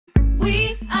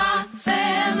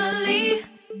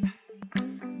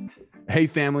Hey,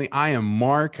 family, I am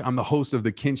Mark. I'm the host of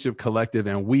the Kinship Collective,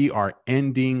 and we are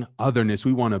ending otherness.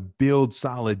 We want to build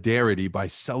solidarity by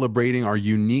celebrating our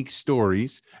unique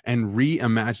stories and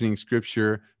reimagining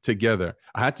scripture together.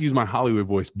 I have to use my Hollywood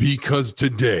voice because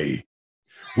today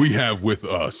we have with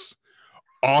us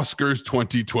Oscars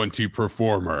 2020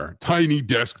 performer, tiny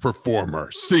desk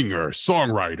performer, singer,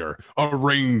 songwriter,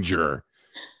 arranger,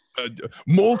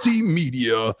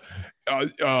 multimedia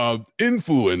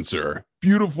influencer,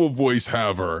 beautiful voice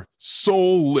haver,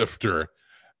 soul lifter,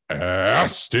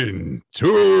 Astyn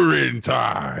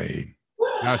Turrentine.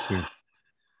 Astyn.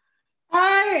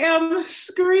 I am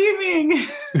screaming.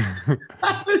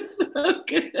 That was so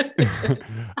good.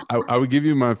 I would give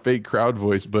you my fake crowd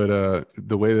voice, but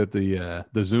the way that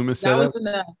the Zoom is set That up, was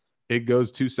enough. it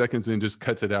goes 2 seconds and just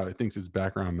cuts it out. It thinks it's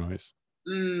background noise.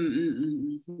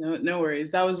 No, no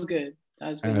worries. That was good. That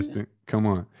was good. Astyn, come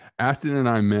on. Astyn and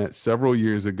I met several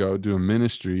years ago doing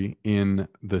ministry in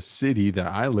the city that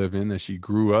I live in, that she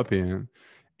grew up in.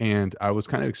 And I was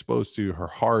kind of exposed to her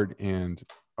heart and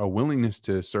a willingness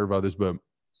to serve others, but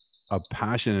a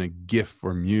passion and a gift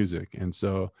for music. And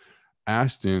so,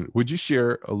 Astyn, would you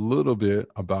share a little bit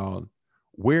about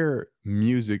where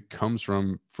music comes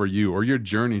from for you, or your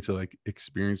journey to like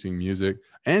experiencing music?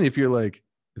 And if you're like,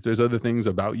 if there's other things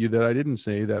about you that I didn't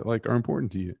say that like are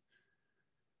important to you.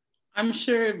 I'm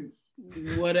sure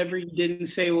whatever you didn't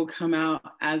say will come out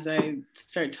as I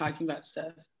start talking about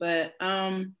stuff. But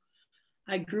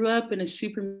I grew up in a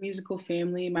super musical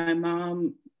family. My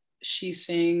mom, she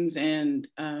sings and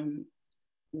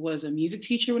was a music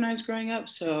teacher when I was growing up.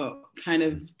 So kind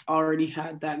of already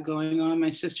had that going on. My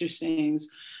sister sings.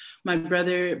 My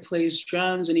brother plays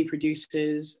drums and he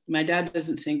produces. My dad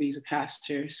doesn't sing, but he's a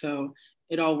pastor. So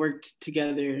it all worked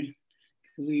together.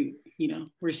 We,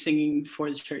 we're singing for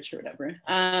the church or whatever.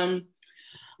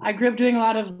 I grew up doing a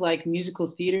lot of like musical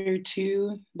theater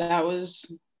too. I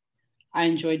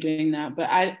enjoyed doing that, but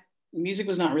music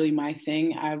was not really my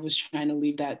thing. I was trying to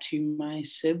leave that to my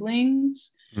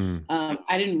siblings.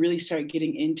 I didn't really start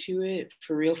getting into it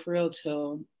for real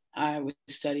till I was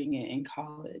studying it in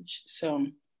college. So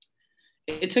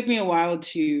it took me a while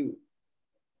to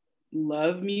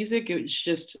love music.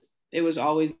 It was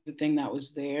always the thing that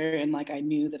was there, and like I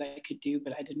knew that I could do,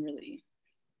 but I didn't really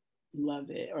love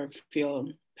it or feel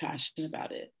passionate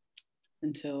about it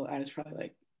until I was probably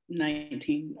like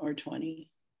 19 or 20.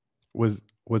 Was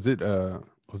it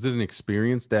an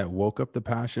experience that woke up the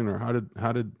passion, or how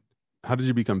did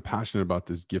you become passionate about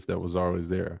this gift that was always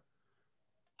there?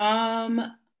 All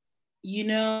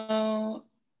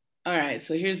right,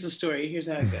 so here's the story. Here's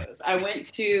how it goes. I went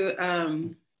to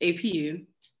APU,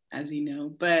 as you know,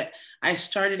 but I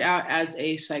started out as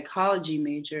a psychology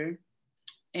major.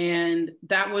 And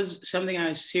that was something I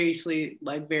was seriously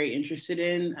like very interested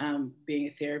in, being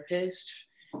a therapist,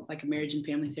 like a marriage and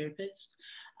family therapist.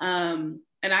 And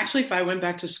actually, if I went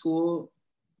back to school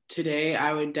today,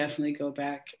 I would definitely go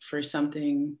back for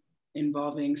something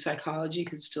involving psychology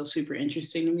because it's still super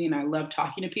interesting to me. And I love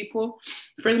talking to people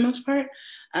for the most part.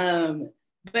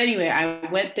 But anyway, I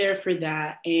went there for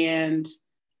that. And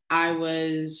I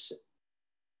was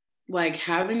like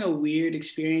having a weird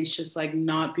experience, just like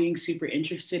not being super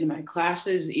interested in my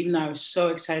classes, even though I was so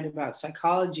excited about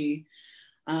psychology.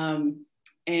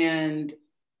 And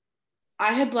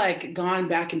I had like gone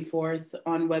back and forth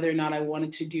on whether or not I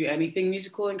wanted to do anything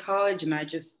musical in college. And I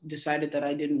just decided that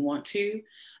I didn't want to,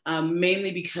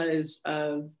 mainly because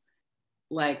of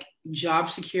like job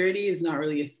security is not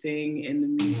really a thing in the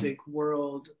music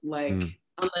world, like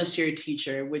unless you're a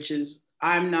teacher, which is,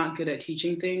 I'm not good at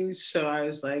teaching things. So I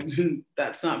was like,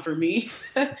 that's not for me.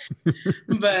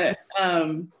 But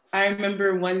I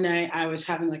remember one night I was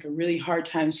having like a really hard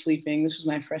time sleeping. This was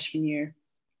my freshman year.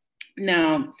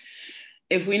 Now,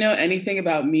 if we know anything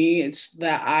about me, it's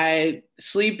that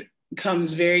sleep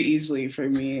comes very easily for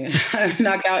me. I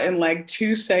knock out in like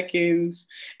 2 seconds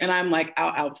and I'm like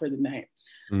out for the night.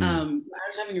 I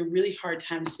was having a really hard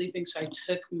time sleeping. So I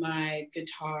took my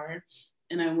guitar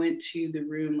and I went to the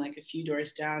room like a few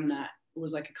doors down that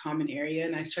was like a common area.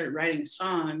 And I started writing a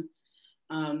song.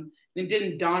 It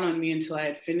didn't dawn on me until I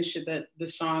had finished it that the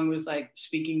song was like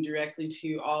speaking directly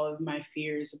to all of my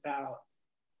fears about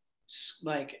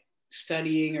like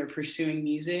studying or pursuing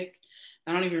music.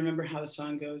 I don't even remember how the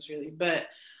song goes really, but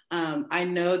I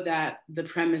know that the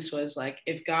premise was like,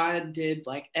 if God did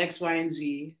like X, Y, and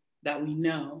Z that we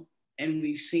know and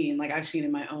we've seen, like I've seen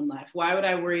in my own life, why would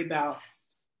I worry about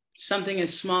something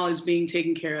as small as being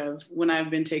taken care of when I've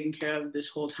been taken care of this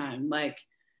whole time? Like,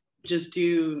 just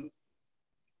do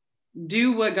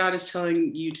what God is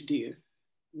telling you to do,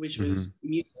 which was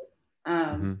music.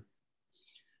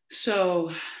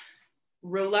 So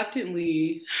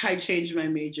reluctantly, I changed my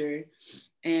major.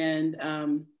 And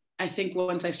I think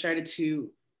once I started to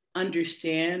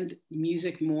understand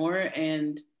music more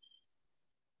and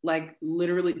like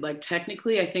literally, like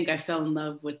technically, I think I fell in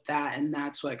love with that. And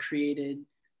that's what created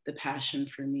the passion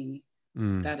for me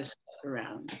Mm. that is stuck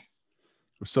around.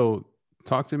 So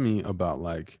talk to me about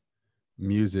like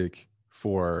music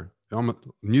for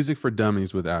music for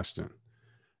dummies with Astyn.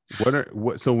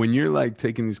 So when you're like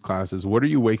taking these classes, what are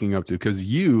you waking up to? Because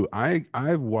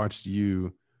I've watched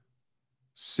you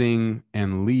sing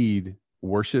and lead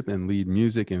worship and lead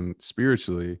music and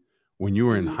spiritually when you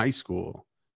were in Mhm. high school.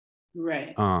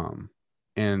 Right. Um,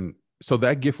 and so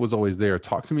that gift was always there.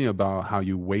 Talk to me about how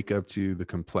you wake up to the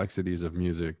complexities of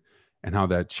music and how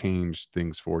that changed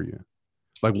things for you.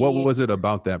 Like, what Yeah, was it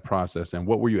about that process, and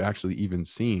what were you actually even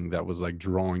seeing that was like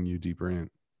drawing you deeper in?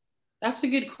 that's a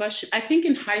good question. I think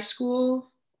in high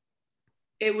school,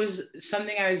 it was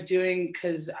something I was doing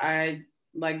because I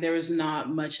like there was not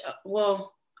much.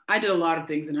 Well, I did a lot of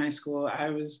things in high school. I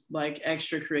was like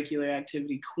extracurricular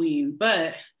activity queen,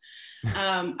 but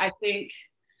I think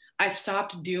I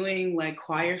stopped doing like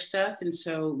choir stuff, and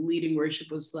so leading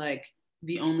worship was like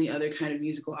the only other kind of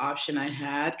musical option I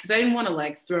had because I didn't want to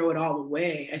like throw it all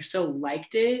away. I still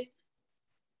liked it,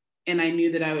 and I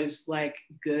knew that I was like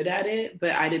good at it,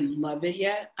 but I didn't love it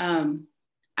yet.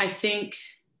 I think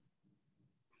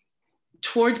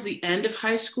towards the end of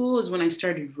high school is when I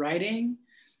started writing.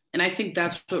 And I think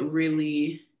that's what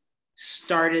really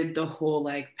started the whole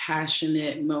like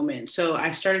passionate moment. So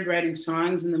I started writing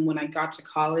songs. And then when I got to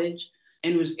college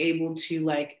and was able to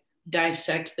like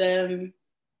dissect them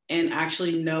and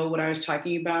actually know what I was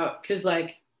talking about, because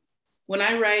like when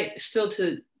I write, still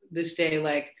to this day,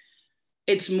 like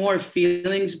it's more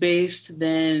feelings based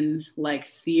than like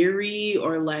theory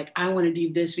or like I want to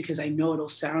do this because I know it'll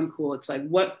sound cool. It's like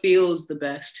what feels the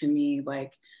best to me.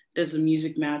 Like does the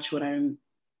music match what I'm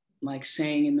like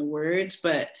saying in the words?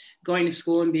 But going to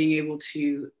school and being able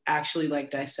to actually like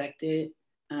dissect it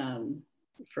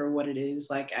for what it is,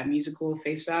 like at musical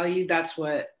face value, that's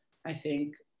what I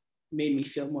think made me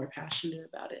feel more passionate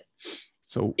about it.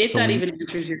 So, If so that when even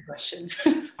answers your question.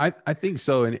 I think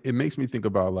so, and it makes me think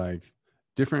about like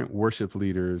different worship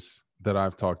leaders that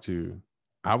I've talked to.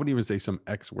 I would even say some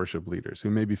ex worship leaders who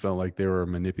maybe felt like they were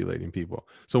manipulating people.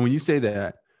 So when you say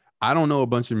that, I don't know a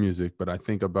bunch of music, but I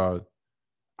think about,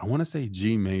 I want to say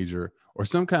G major or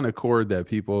some kind of chord that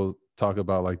people talk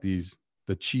about, like the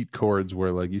cheat chords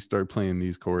where like you start playing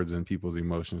these chords and people's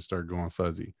emotions start going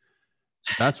fuzzy.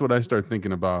 That's what I start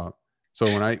thinking about. So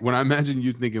when I imagine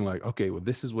you thinking like, okay, well,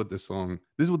 this is what the song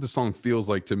feels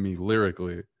like to me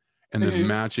lyrically, and then Mm-hmm.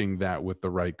 matching that with the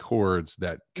right chords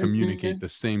that communicate Mm-hmm. the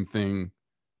same thing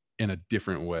in a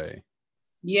different way.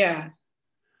 Yeah.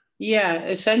 Yeah.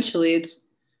 Essentially,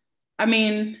 I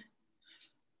mean,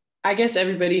 I guess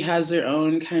everybody has their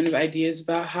own kind of ideas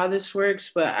about how this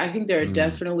works, but I think there are Mm,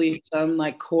 definitely some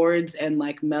like chords and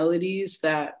like melodies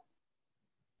that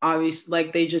obviously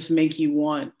like they just make you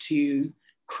want to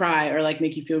cry or like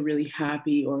make you feel really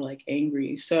happy or like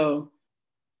angry. So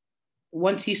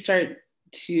once you start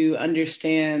to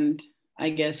understand, I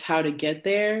guess, how to get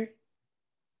there,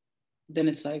 then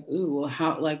it's like, ooh, well,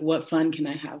 how, like, what fun can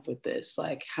I have with this?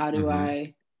 Like, how do mm-hmm,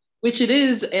 I, which it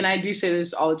is, and I do say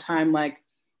this all the time, like,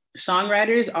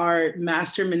 songwriters are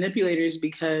master manipulators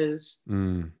because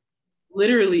mm,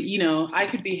 literally, you know, I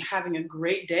could be having a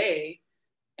great day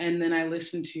and then I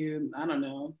listen to, I don't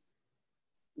know,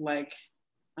 like,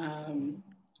 um,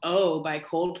 Oh by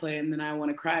Coldplay, and then I want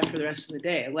to cry for the rest of the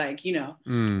day. Like, you know,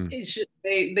 mm, it's just,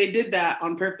 they did that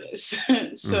on purpose.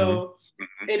 mm-hmm. So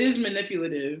it is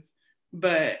manipulative,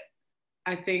 but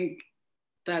I think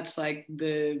that's like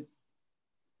the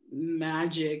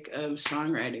magic of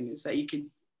songwriting is that you could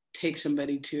take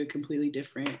somebody to a completely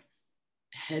different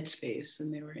headspace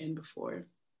than they were in before.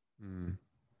 Mm.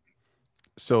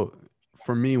 So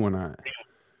for me,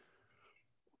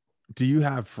 do you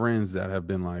have friends that have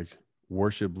been like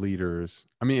worship leaders?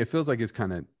 I mean, it feels like it's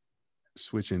kind of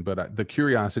switching, but the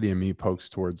curiosity in me pokes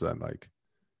towards that. Like,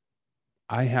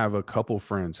 I have a couple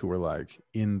friends who are like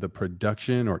in the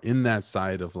production or in that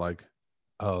side of like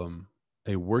um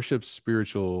a worship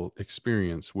spiritual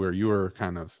experience where you are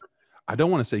kind of, I don't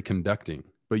want to say conducting,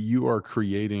 but you are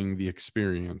creating the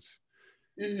experience.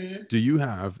 Mm-hmm. Do you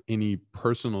have any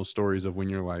personal stories of when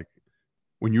you're like,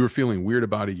 when you were feeling weird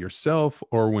about it yourself,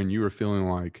 or when you were feeling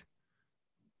like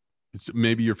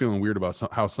maybe you're feeling weird about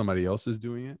how somebody else is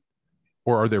doing it?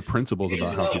 Or are there principles Weird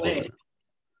about in how what people do way?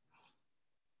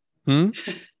 it?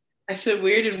 Hmm? I said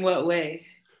weird in what way?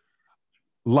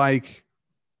 Like,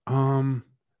 um,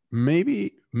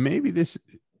 maybe this.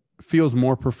 feels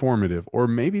more performative, or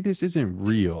maybe this isn't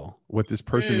real, what this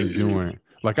person is Mm-mm. doing.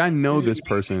 Like, I know Mm. this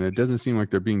person, it doesn't seem like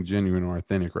they're being genuine or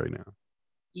authentic right now.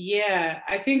 Yeah,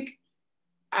 I think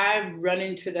I run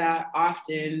into that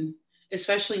often,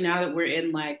 especially now that we're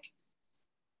in like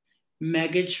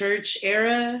mega church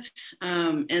era.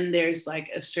 And there's like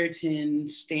a certain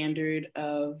standard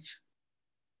of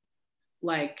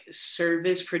like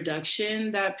service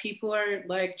production that people are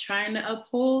like trying to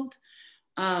uphold.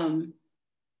 Um,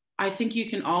 I think you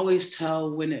can always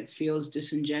tell when it feels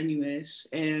disingenuous,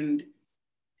 and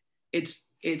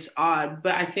it's odd.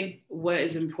 But I think what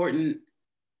is important,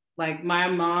 like my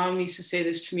mom used to say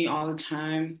this to me all the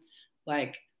time,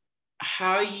 like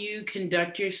how you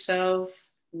conduct yourself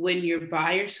when you're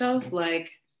by yourself. Like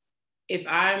if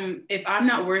I'm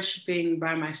not worshiping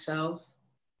by myself,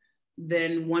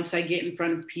 then once I get in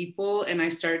front of people and I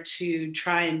start to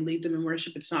try and lead them in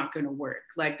worship, it's not going to work.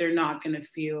 Like they're not going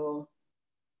to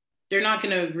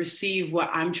receive what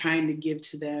I'm trying to give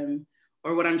to them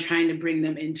or what I'm trying to bring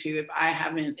them into if I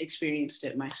haven't experienced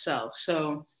it myself.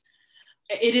 So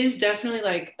it is definitely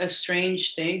like a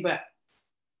strange thing, but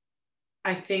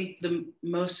I think the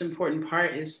most important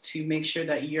part is to make sure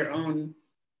that your own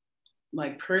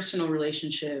like personal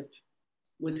relationship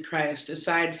with Christ,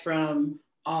 aside from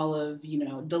all of,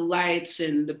 the lights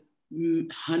and the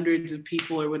hundreds of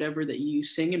people or whatever that you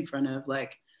sing in front of,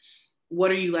 like, what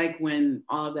are you like when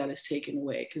all of that is taken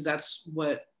away? Because that's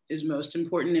what is most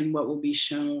important and what will be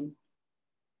shown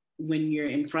when you're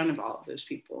in front of all of those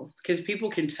people. Because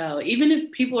people can tell, even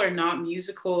if people are not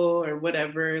musical or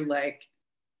whatever, like,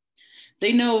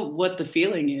 they know what the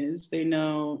feeling is, they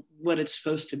know what it's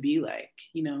supposed to be like.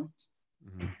 Mhm.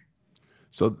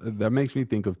 So that makes me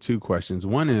think of two questions.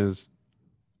 One is,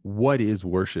 what is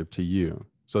worship to you?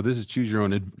 So this is choose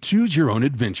your own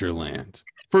adventure land.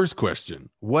 First question,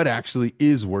 what actually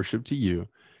is worship to you?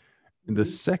 And the Mm-hmm.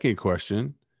 second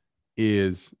question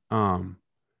is,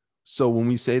 so when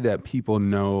we say that people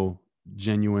know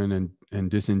genuine and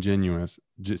disingenuous,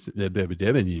 just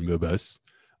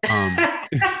um,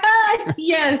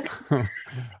 Yes.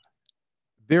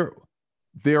 there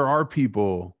there are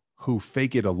people who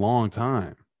fake it a long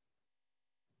time.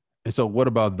 And so what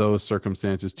about those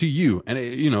circumstances to you? And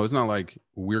it's not like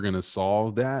we're going to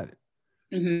solve that.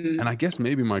 And Mm-hmm. I guess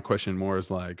maybe my question more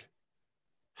is like,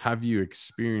 have you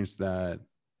experienced that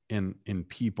in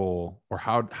people, or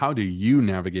how do you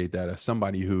navigate that as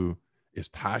somebody who is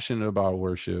passionate about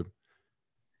worship,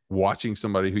 watching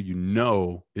somebody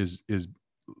who is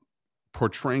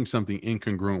portraying something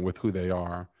incongruent with who they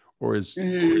are, or is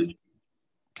Mm-hmm.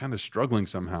 kind of struggling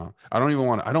somehow. I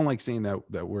don't like saying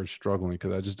that word struggling,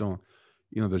 because I just don't,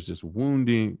 there's just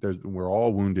wounding. We're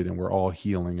all wounded and we're all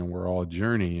healing and we're all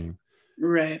journeying.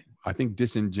 Right. I think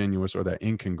disingenuous or that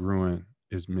incongruent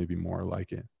is maybe more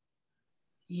like it.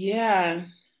 Yeah.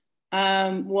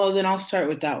 Well, then I'll start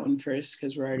with that one first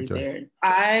because we're already Okay. there.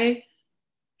 I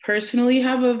personally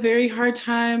have a very hard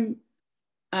time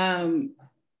um,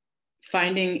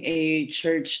 finding a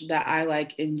church that I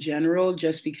like in general,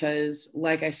 just because,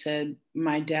 like I said,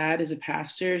 my dad is a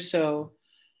pastor. So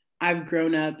I've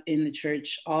grown up in the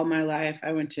church all my life.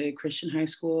 I went to Christian high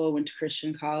school, went to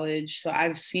Christian college. So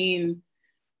I've seen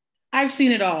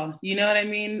it all. You know what I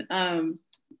mean?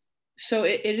 So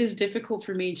it is difficult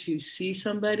for me to see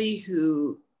somebody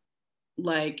who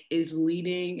like is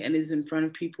leading and is in front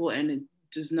of people and it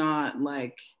does not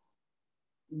like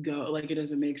go, like, it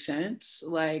doesn't make sense.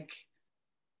 Like,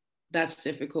 that's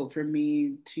difficult for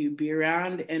me to be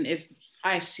around. And if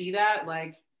I see that,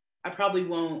 like, I probably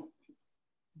won't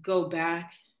go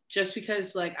back, just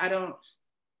because like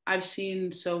I've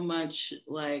seen so much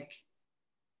like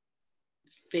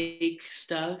fake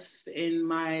stuff in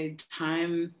my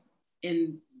time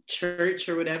in church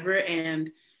or whatever,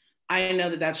 and I know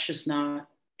that that's just not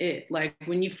it. Like,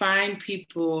 when you find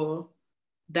people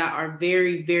that are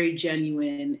very, very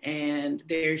genuine and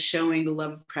they're showing the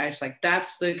love of Christ, like,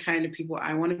 that's the kind of people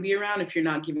I want to be around. If you're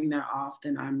not giving that off,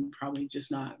 then I'm probably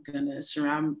just not gonna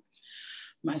surround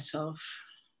myself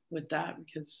with that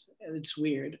because it's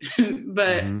weird.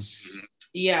 But Mm-hmm.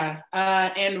 yeah,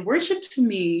 and worship to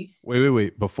me.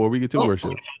 Wait. Before we get to Oh,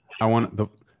 worship, I want the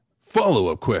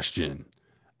follow-up question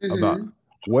about, mm-hmm,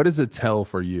 what is a tell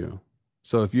for you?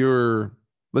 So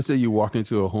let's say you walk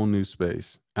into a whole new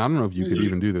space. I don't know if you could mm-hmm,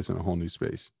 even do this in a whole new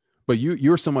space, but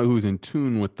you're somebody who's in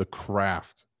tune with the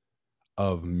craft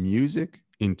of music,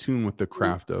 in tune with the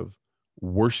craft of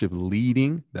worship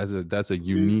leading. That's a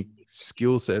unique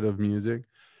skill set of music.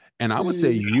 And I would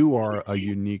say mm-hmm, you are a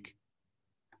unique,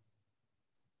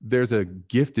 there's a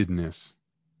giftedness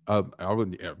of,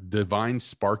 divine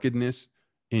sparkedness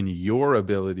in your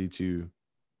ability to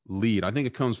lead. I think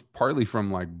it comes partly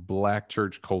from like Black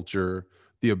church culture,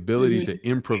 the ability Mm-hmm. to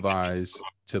improvise,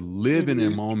 to live in a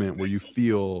Mm-hmm. moment where you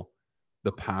feel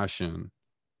the passion,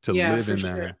 to Yeah, live for in sure.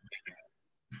 that.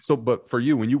 So, but for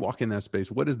you, when you walk in that space,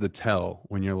 what is the tell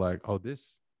when you're like, oh,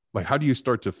 this, like, how do you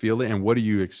start to feel it? And what are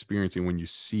you experiencing when you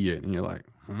see it? And you're like,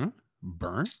 huh?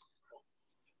 Burn?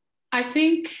 I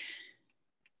think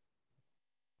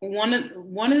one of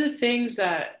the things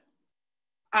that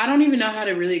I don't even know how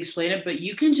to really explain it, but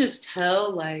you can just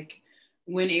tell like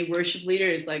when a worship leader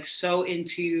is like so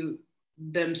into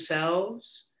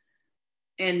themselves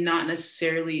and not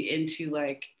necessarily into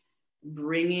like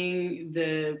bringing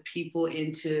the people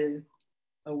into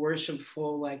a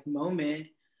worshipful like moment.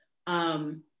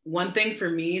 One thing for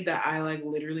me that I like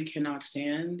literally cannot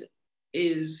stand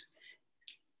is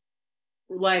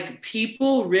like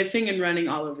people riffing and running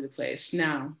all over the place.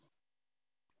 Now,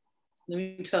 let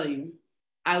me tell you,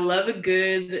 I love a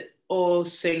good old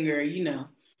singer, you know.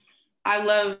 I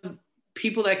love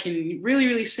people that can really,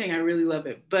 really sing. I really love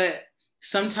it. But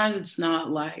sometimes it's not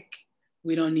like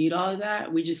we don't need all of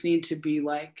that. We just need to be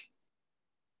like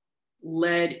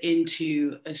led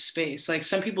into a space. Like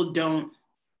some people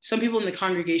in the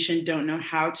congregation don't know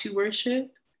how to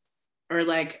worship or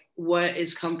like what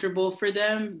is comfortable for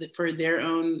them for their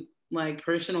own like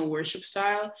personal worship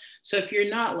style. So if you're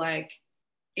not like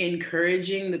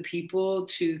encouraging the people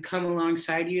to come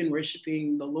alongside you and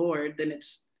worshiping the Lord, then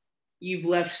it's you've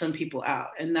left some people out,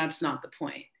 and that's not the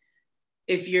point.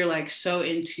 If you're like so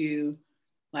into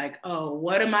like, oh,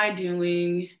 what am I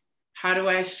doing? How do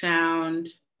I sound?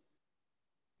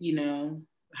 You know,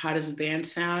 how does a band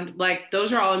sound? Like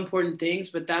those are all important things,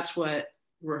 but that's what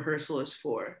rehearsal is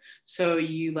for. So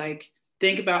you like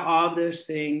think about all of those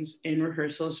things in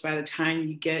rehearsals. By the time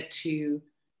you get to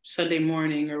Sunday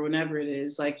morning or whenever it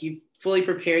is, like you've fully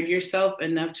prepared yourself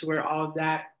enough to where all of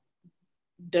that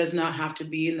does not have to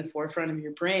be in the forefront of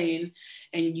your brain,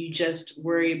 and you just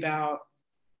worry about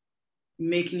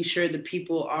making sure the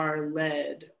people are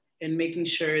led and making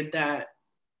sure that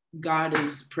God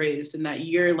is praised and that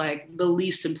you're like the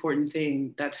least important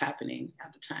thing that's happening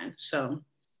at the time. So,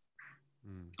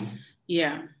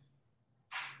 yeah.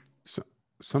 So,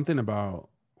 something about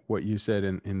what you said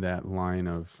in that line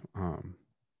of,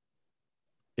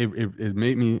 it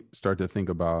made me start to think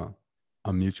about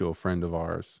a mutual friend of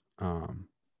ours.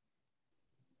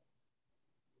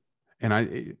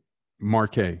 And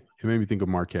Marquet, it made me think of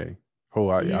Marquet. Oh,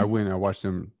 I Mm-hmm. went,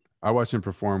 I watched him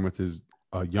perform with his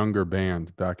younger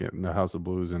band back in the House of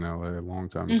Blues in LA a long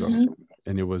time ago. Mm-hmm.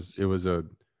 And it was a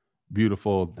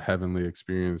beautiful heavenly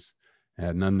experience. It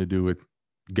had nothing to do with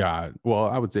God. Well,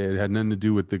 I would say it had nothing to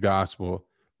do with the gospel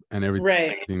and everything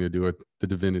Right. to do with the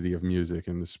divinity of music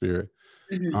and the spirit.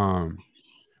 Mm-hmm. Um,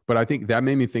 but I think that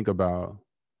made me think about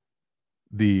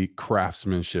the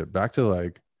craftsmanship, back to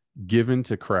like given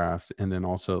to craft, and then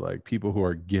also like people who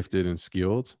are gifted and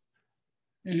skilled.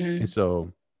 And Mm-hmm.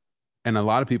 so, and a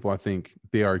lot of people, I think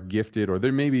they are gifted, or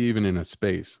they're maybe even in a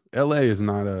space. LA is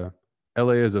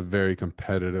a very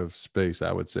competitive space,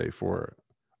 I would say, for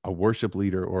a worship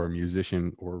leader or a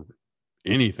musician or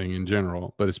anything in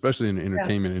general, but especially in the Yeah.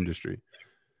 entertainment industry.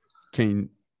 Can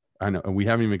I know we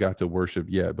haven't even got to worship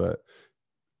yet, but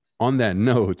on that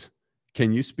note,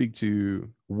 can you speak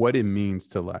to what it means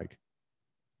to like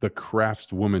the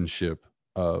craftswomanship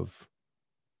of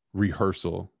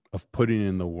rehearsal, of putting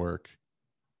in the work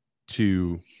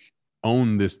to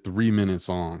own this 3-minute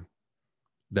song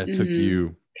that took Mm-hmm.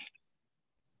 you,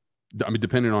 I mean,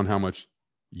 depending on how much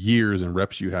years and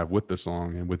reps you have with the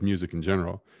song and with music in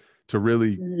general, to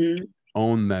really Mm-hmm.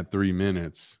 own that 3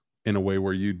 minutes in a way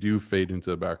where you do fade into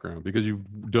the background because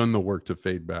you've done the work to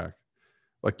fade back.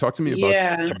 Like, talk to me about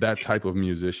Yeah. that type of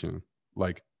musician.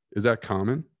 Like, is that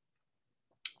common?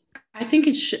 I think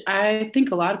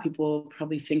a lot of people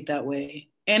probably think that way.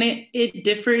 And it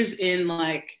differs in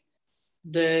like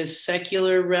the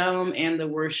secular realm and the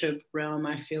worship realm,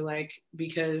 I feel like,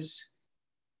 because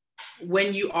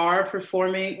when you are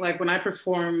performing, like when I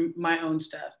perform my own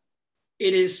stuff,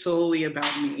 it is solely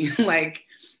about me. Like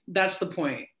that's the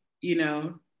point, you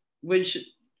know, which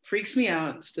freaks me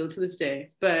out still to this day.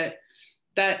 But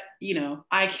that, you know,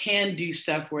 I can do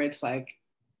stuff where it's like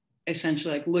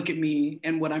essentially like look at me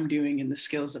and what I'm doing and the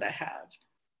skills that I have.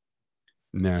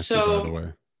 Nasty, by the So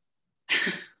way.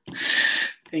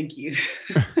 thank you.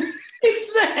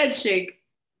 It's the head shake.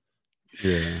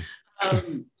 Yeah.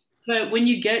 But when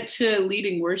you get to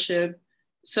leading worship,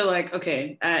 so like,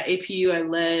 okay, at APU, I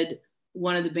led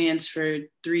one of the bands for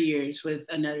 3 years with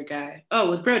another guy. Oh,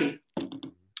 with Brody.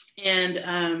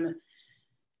 And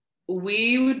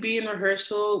We would be in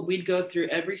rehearsal. We'd go through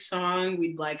every song.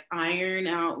 We'd like iron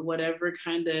out whatever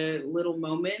kind of little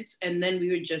moments. And then we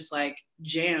would just like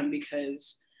jam,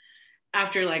 because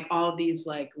after like all of these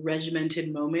like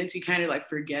regimented moments, you kind of like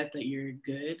forget that you're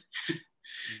good.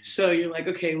 So you're like,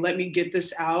 okay, let me get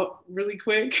this out really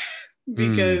quick Mm,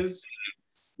 because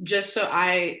just so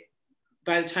by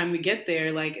the time we get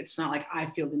there, like, it's not like I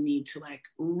feel the need to like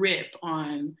rip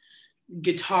on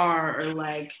guitar or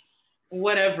like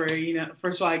whatever,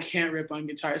 First of all, I can't rip on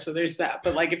guitar, so there's that.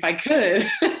 But like, if I could,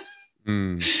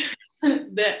 mm,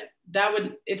 that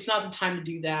would, it's not the time to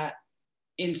do that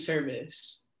in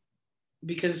service,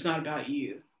 because it's not about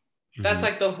you. That's mm,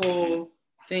 like the whole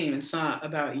thing. It's not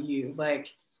about you. Like,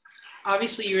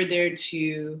 obviously you're there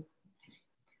to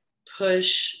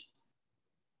push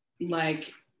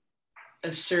like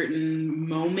a certain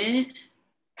moment,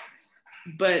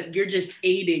 but you're just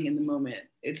aiding in the moment.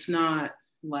 It's not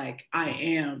like I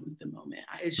am the moment.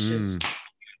 It's just, mm,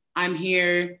 I'm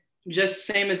here just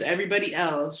same as everybody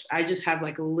else. I just have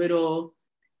like a little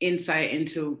insight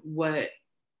into where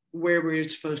we're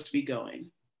supposed to be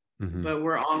going. mm, But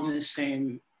we're all on the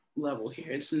same level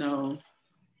here. It's no,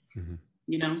 mm.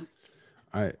 you know?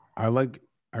 I like,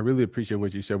 I really appreciate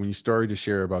what you said when you started to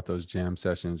share about those jam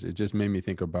sessions. It just made me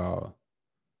think about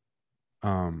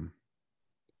um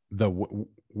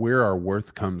where our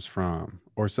worth comes from,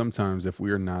 or sometimes if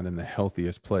we're not in the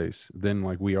healthiest place, then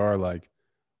like we are like,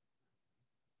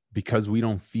 because we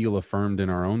don't feel affirmed in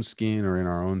our own skin or in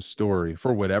our own story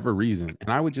for whatever reason. And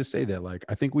I would just say that, like,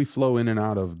 I think we flow in and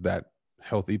out of that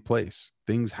healthy place.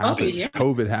 Things Oh, happen. yeah.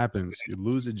 COVID happens. You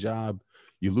lose a job,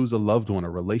 you lose a loved one, a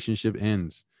relationship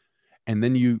ends. And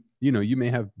then you may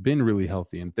have been really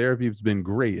healthy and therapy has been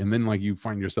great. And then like you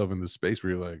find yourself in this space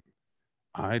where you're like,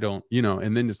 I don't,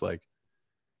 and then it's like,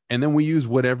 and then we use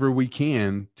whatever we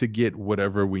can to get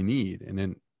whatever we need. And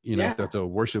then, if Yeah. that's a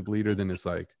worship leader, then it's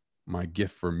like my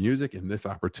gift for music and this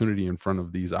opportunity in front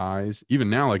of these eyes, even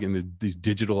now, like in these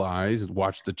digital eyes,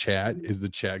 watch the chat. Is the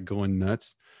chat going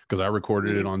nuts? Because I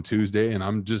recorded it on Tuesday and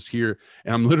I'm just here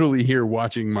and I'm literally here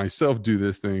watching myself do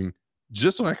this thing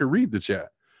just so I could read the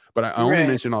chat. But I only Right.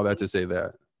 mention all that to say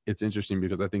that it's interesting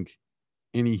because I think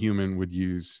any human would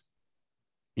use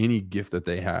any gift that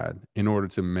they had in order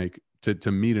to make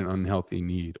to meet an unhealthy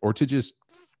need, or to just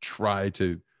try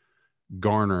to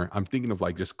garner. I'm thinking of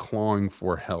like just clawing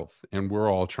for health, and we're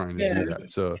all trying to do Yeah.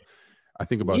 that. So I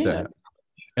think about Yeah. that.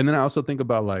 And then I also think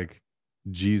about like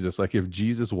Jesus, like if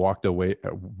Jesus walked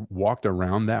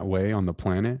around that way on the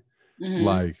planet, Mm-hmm.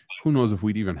 like who knows if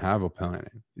we'd even have a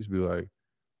planet. He'd be like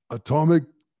atomic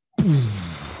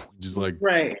just like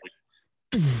Right.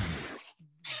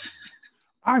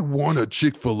 I want a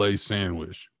Chick-fil-A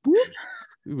sandwich. Whoop.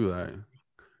 He'd be like,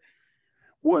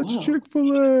 what's Oh,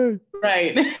 Chick-fil-A?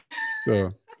 right.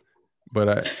 So,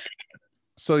 but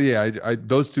so yeah, I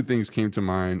those two things came to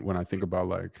mind when I think about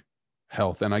like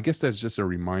health. And I guess that's just a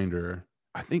reminder.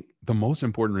 I think the most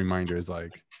important reminder is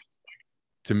like,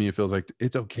 to me, it feels like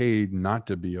it's okay not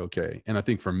to be okay. And I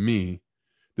think for me,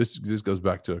 this goes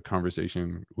back to a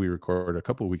conversation we recorded a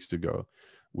couple of weeks ago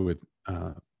with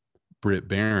Britt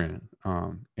Barron.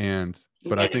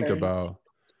 But I think Yeah. about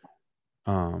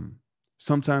um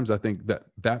sometimes I think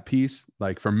that piece,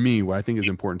 like for me, what I think is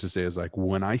important to say is like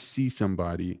when I see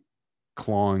somebody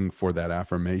clawing for that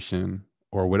affirmation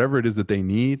or whatever it is that they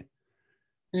need,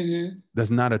 Mm-hmm.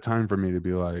 that's not a time for me to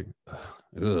be like,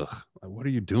 ugh, like, what are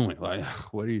you doing? Like,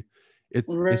 what are you? It's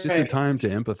just a Right. time to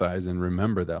empathize and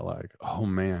remember that, like, oh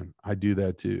man, I do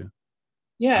that too. I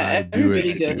Yeah, do it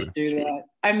everybody goes too. through that.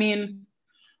 I mean,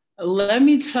 let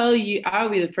me tell you, I'll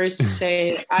be the first to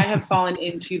say I have fallen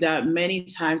into that many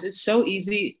times. It's so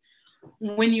easy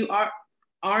when you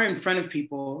are in front of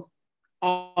people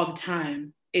all the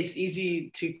time. It's easy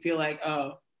to feel like,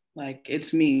 oh, like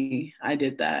it's me. I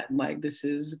did that. Like this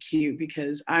is cute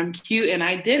because I'm cute and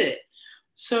I did it.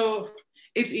 So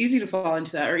it's easy to fall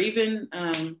into that. Or even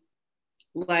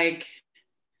like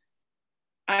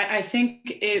I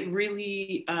think it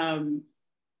really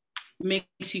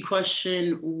makes you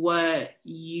question what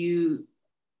makes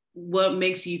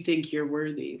you think you're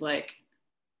worthy. Like,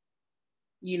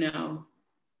 you know,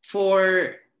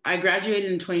 for I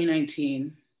graduated in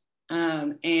 2019,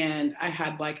 and I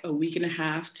had like a week and a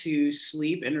half to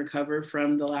sleep and recover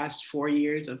from the last 4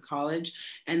 years of college.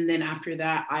 And then after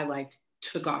that, I like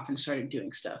took off and started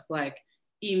doing stuff. Like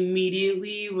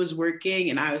immediately was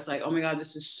working, and I was like, oh my God,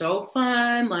 this is so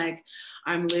fun. Like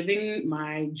I'm living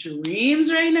my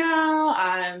dreams right now.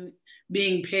 I'm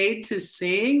being paid to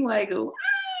sing, like what?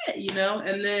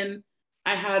 And then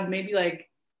I had maybe like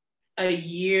a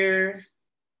year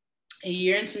a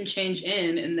year and some change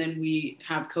in, and then we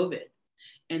have COVID.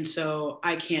 And so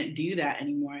I can't do that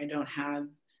anymore. I don't have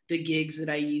the gigs that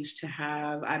I used to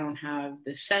have. I don't have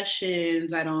the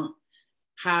sessions. I don't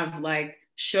have like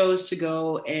shows to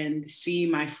go and see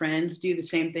my friends do the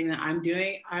same thing that I'm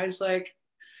doing. I was like,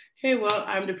 hey, well,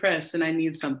 I'm depressed and I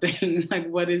need something. Like,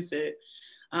 what is it?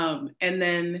 And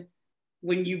then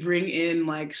when you bring in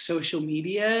like social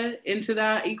media into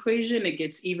that equation, it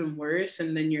gets even worse.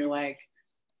 And then you're like,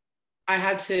 I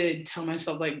had to tell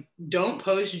myself, like, don't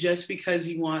post just because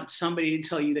you want somebody to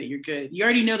tell you that you're good. You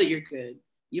already know that you're good.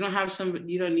 You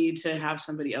don't need to have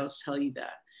somebody else tell you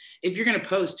that. If you're gonna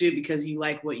post, do it because you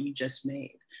like what you just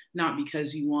made, not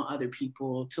because you want other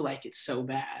people to like it so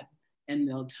bad and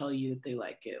they'll tell you that they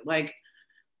like it. Like,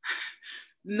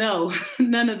 no,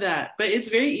 none of that. But it's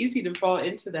very easy to fall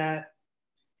into that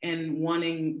and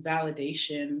wanting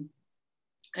validation.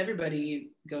 Everybody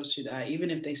goes through that, even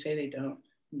if they say they don't,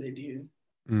 they do.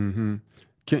 Mm-hmm.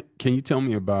 Can you tell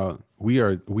me about, we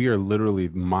are literally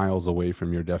miles away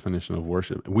from your definition of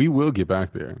worship. We will get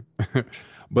back there.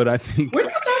 But I think, We're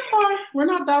not that far. We're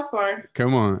not that far.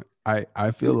 come on.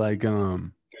 I feel like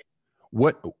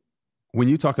what when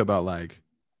you talk about like,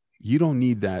 you don't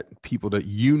need that people that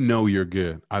you know you're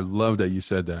good. I love that you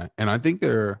said that. And I think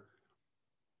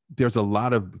there's a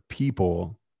lot of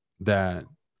people that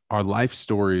our life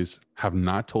stories have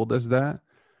not told us that.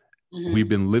 We've Mm-hmm.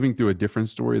 been living through a different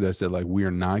story that said like we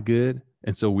are not good.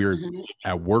 And so we're Mm-hmm.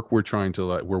 at work, we're trying to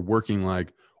like, we're working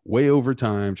like way over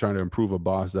time trying to improve a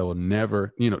boss that will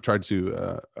never, try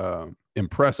to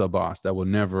impress a boss that will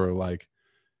never like,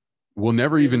 will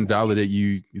never even validate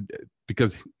you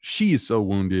because she is so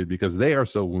wounded, because they are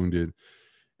so wounded.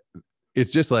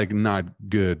 It's just like not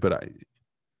good.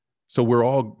 So we're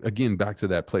all again back to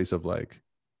that place of like,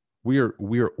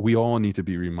 we all need to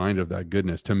be reminded of that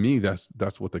goodness. To me, that's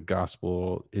what the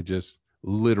gospel, it just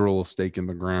literal stake in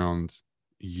the ground.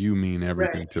 You mean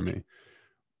everything Right. to me.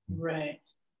 Right.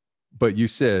 But you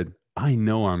said, I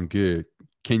know I'm good.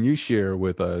 Can you share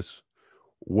with us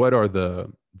what are the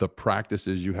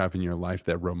practices you have in your life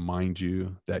that remind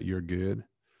you that you're good?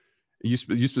 You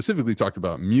specifically talked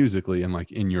about musically and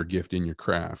like in your gift, in your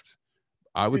craft.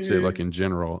 I would say like Mm-hmm. in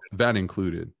general, that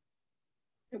included.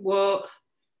 Well,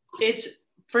 it's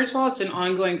first of all, it's an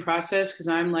ongoing process because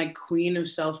I'm like queen of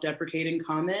self-deprecating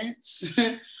comments.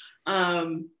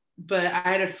 But I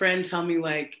had a friend tell me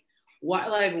what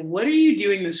are you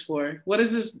doing this for? What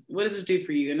does this do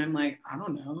for you? And I'm like, I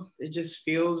don't know. It just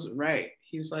feels right.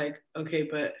 He's like, okay,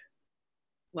 but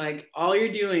like all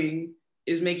you're doing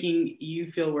is making you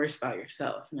feel worse about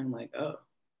yourself. And I'm like, oh,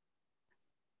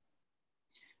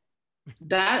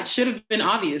 that should have been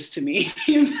obvious to me,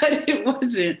 but it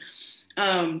wasn't.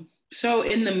 So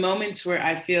in the moments where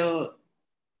I feel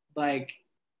like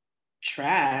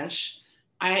trash,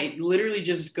 I literally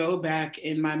just go back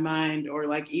in my mind or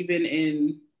like even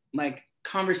in like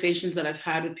conversations that I've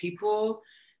had with people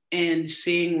and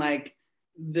seeing like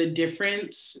the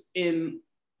difference in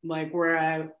like where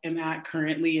I am at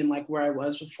currently and like where I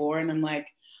was before. And I'm like,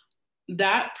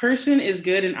 that person is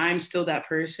good and I'm still that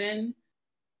person.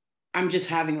 I'm just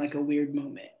having like a weird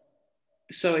moment.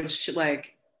 So it's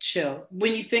like chill.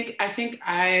 When you think, I think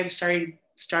I've started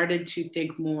to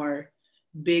think more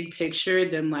big picture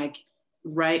than like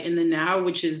right in the now,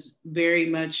 which is very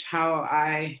much how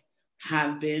I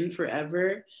have been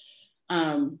forever.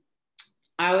 Um,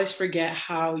 I always forget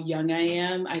how young I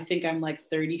am. I think I'm like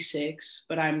 36,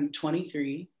 but I'm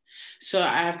 23. So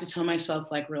I have to tell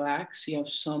myself, like, relax. You have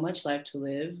so much life to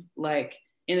live. Like,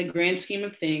 in the grand scheme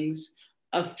of things,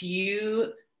 a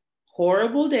few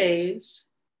horrible days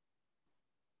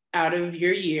out of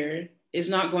your year is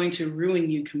not going to ruin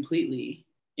you completely.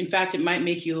 In fact, it might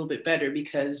make you a little bit better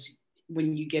because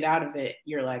when you get out of it,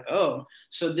 you're like, oh,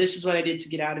 so this is what I did to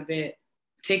get out of it.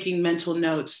 Taking mental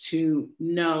notes to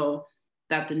know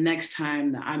that the next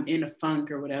time that I'm in a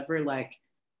funk or whatever, like,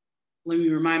 let me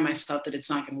remind myself that it's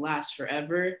not going to last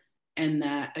forever. And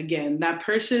that, again, that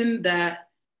person that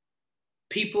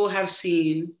people have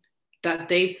seen that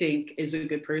they think is a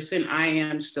good person, I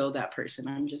am still that person.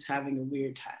 I'm just having a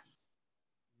weird time.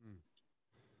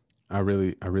 I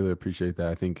really appreciate that.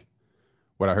 I think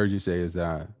what I heard you say is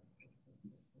that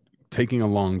taking a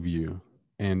long view,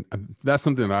 and that's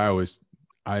something that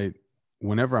I,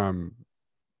 whenever I'm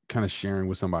kind of sharing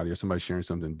with somebody or somebody sharing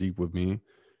something deep with me,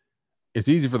 it's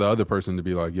easy for the other person to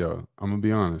be like, yo, I'm gonna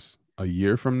be honest, a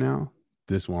year from now,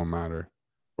 this won't matter.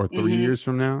 Or 3 years Mm-hmm.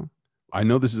 from now, I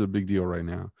know this is a big deal right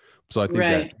now. So I think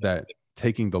Right. that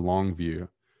taking the long view,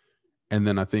 and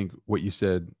then I think what you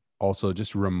said also,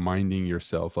 just reminding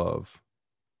yourself of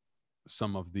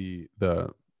some of the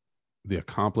the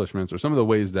accomplishments or some of the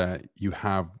ways that you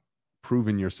have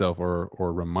proven yourself or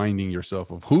reminding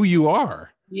yourself of who you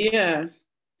are. Yeah.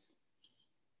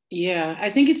 Yeah.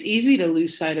 I think it's easy to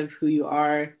lose sight of who you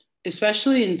are,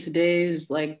 especially in today's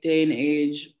like day and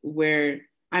age where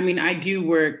I mean, I do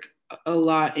work a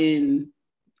lot in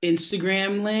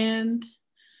Instagram land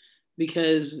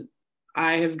because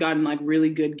I have gotten like really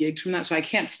good gigs from that. So I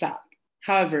can't stop.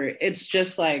 However, it's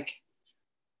just like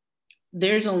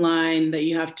there's a line that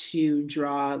you have to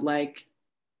draw. Like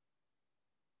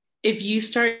if you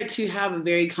start to have a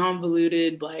very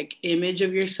convoluted like image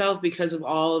of yourself because of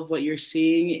all of what you're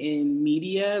seeing in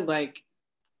media, like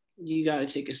you got to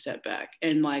take a step back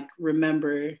and like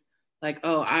remember like,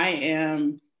 oh, I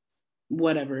am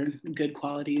whatever good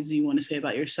qualities you want to say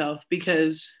about yourself,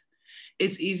 because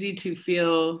it's easy to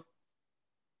feel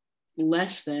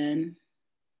less than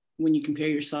when you compare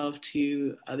yourself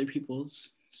to other people's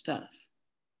stuff.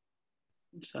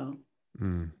 So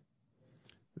Mm.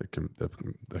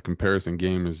 The comparison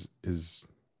game is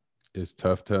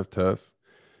tough, tough, tough.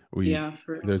 We yeah,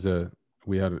 for there's a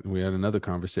we had another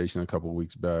conversation a couple of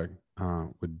weeks back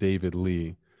with David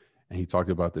Lee, and he talked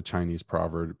about the Chinese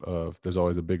proverb of "there's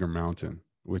always a bigger mountain,"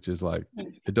 which is like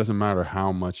it doesn't matter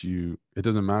how much it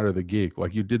doesn't matter the gig.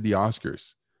 Like you did the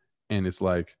Oscars, and it's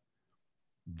like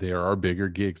there are bigger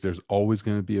gigs. There's always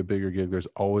going to be a bigger gig. There's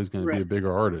always going to be right, a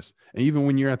bigger artist. And even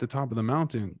when you're at the top of the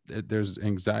mountain, there's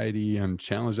anxiety and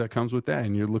challenge that comes with that.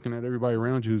 And you're looking at everybody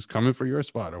around you who's coming for your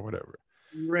spot or whatever.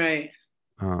 right,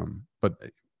 But,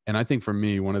 and I think for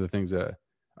me, one of the things that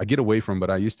I get away from, but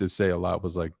I used to say a lot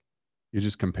was like, you're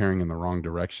just comparing in the wrong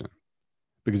direction.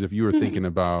 Because if you were thinking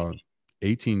about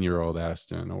 18-year-old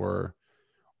Astyn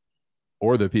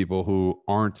or the people who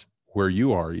aren't where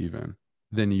you are even,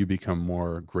 then you become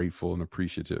more grateful and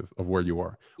appreciative of where you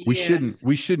are. yeah,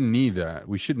 We shouldn't need that.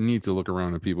 We shouldn't need to look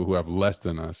around at people who have less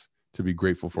than us to be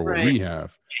grateful for what right, we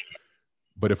have.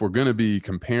 But if we're going to be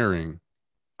comparing,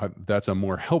 that's a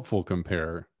more helpful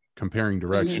comparing mm-hmm.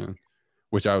 direction,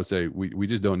 which I would say we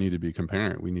just don't need to be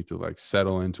comparing. We need to like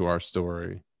settle into our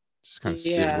story, just kind of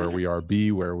sit Yeah, where we are,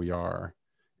 be where we are,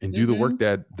 and do the mm-hmm. work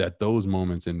that those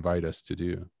moments invite us to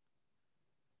do.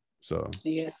 So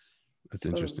Yeah, that's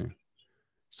totally. interesting.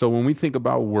 So when we think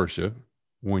about worship,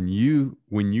 when you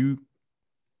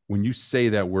say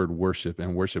that word worship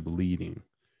and worship leading,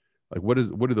 like what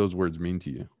do those words mean to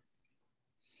you?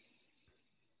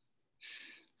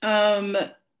 Um,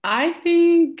 I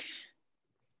think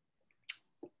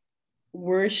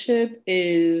worship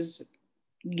is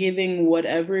giving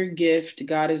whatever gift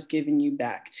God has given you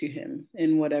back to Him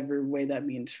in whatever way that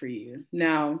means for you.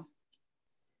 Now,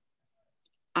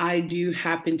 I do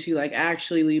happen to like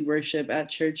actually lead worship at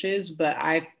churches, but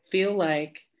I feel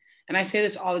like, and I say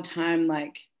this all the time,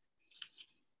 like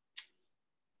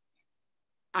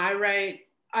I write,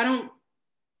 I don't,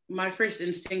 my first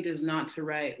instinct is not to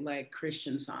write like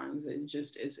Christian songs. It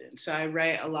just isn't. So I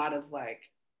write a lot of like,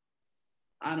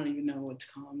 I don't even know what to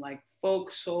call them, like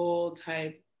folk soul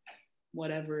type,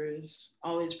 whatever is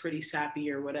always pretty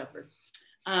sappy or whatever.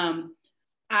 Um,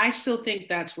 I still think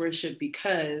that's worship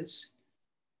because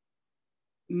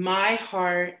my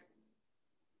heart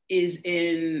is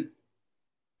in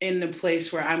the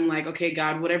place where I'm like, okay,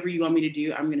 God, whatever you want me to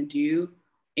do, I'm gonna do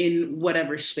in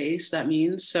whatever space that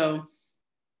means. So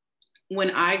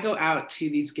when I go out to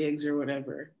these gigs or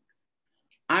whatever,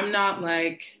 I'm not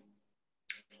like,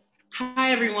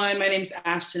 hi everyone, my name's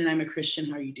Astyn and I'm a Christian.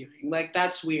 How are you doing? Like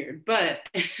that's weird. But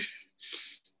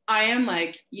I am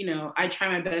like, I try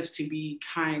my best to be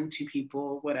kind to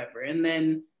people, whatever. And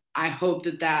then I hope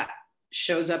that that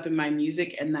shows up in my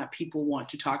music and that people want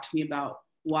to talk to me about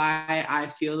why I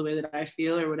feel the way that I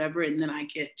feel or whatever. And then I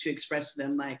get to express to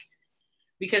them, like,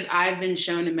 because I've been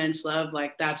shown immense love,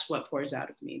 like, that's what pours out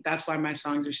of me. That's why my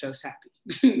songs are so sappy,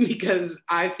 because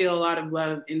I feel a lot of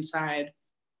love inside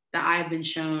that I've been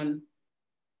shown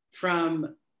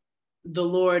from the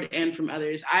Lord and from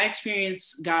others. I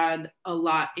experience God a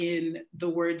lot in the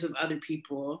words of other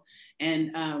people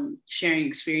and sharing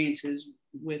experiences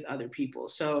with other people.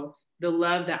 So the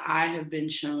love that I have been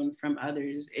shown from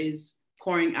others is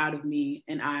pouring out of me,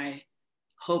 and I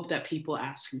hope that people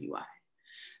ask me why.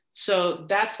 So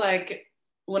that's like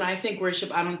when I think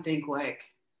worship, I don't think like,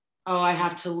 oh, I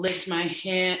have to lift my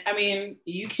hand. I mean,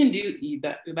 you can do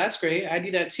that. That's great. I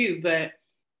do that too, but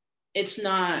it's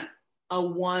not a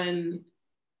one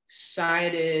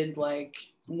sided, like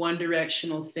one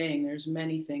directional thing. There's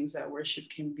many things that worship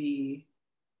can be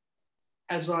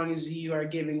as long as you are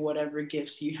giving whatever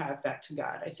gifts you have back to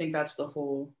God. I think that's the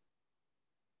whole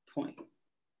point.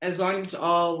 As long as it's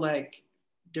all like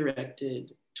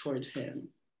directed towards Him.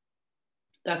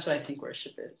 That's what I think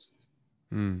worship is.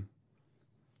 Mm,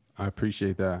 I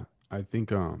appreciate that. I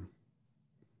think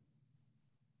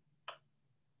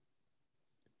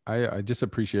I just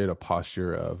appreciate a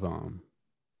posture of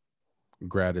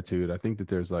gratitude. I think that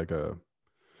there's like a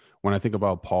when I think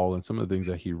about Paul and some of the things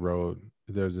that he wrote,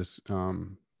 there's this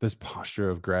posture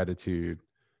of gratitude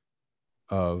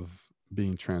of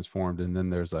being transformed, and then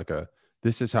there's like a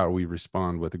this is how we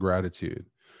respond with gratitude.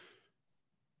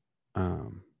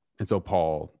 Um, and so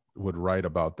Paul would write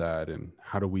about that, and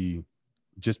how do we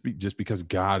just because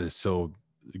God is so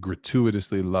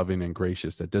gratuitously loving and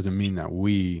gracious, that doesn't mean that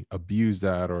we abuse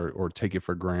that or take it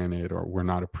for granted, or we're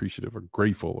not appreciative or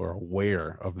grateful or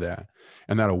aware of that.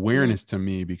 And that Mhm. awareness to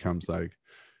me becomes like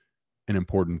an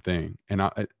important thing. And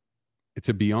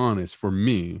to be honest, for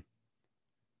me,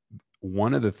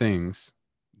 one of the things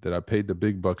that I paid the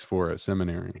big bucks for at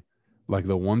seminary, like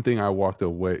the one thing I walked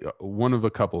away, one of a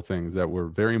couple things that were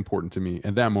very important to me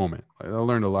in that moment. I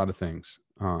learned a lot of things.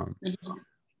 Mhm.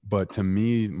 But to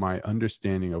me, my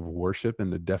understanding of worship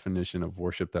and the definition of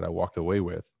worship that I walked away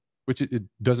with, which it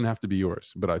doesn't have to be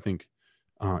yours, but I think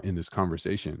in this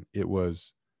conversation, it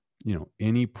was,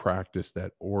 any practice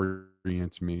that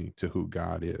orients me to who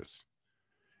God is.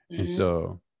 And Mhm.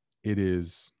 so it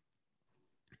is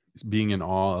being in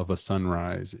awe of a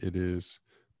sunrise. It is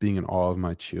being in awe of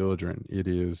my children. It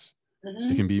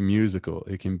Mhm. can be musical.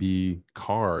 It can be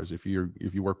cars. If you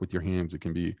work with your hands, it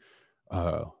can be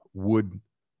uh, wood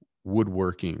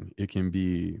woodworking. It can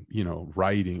be,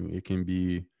 writing. It can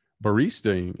be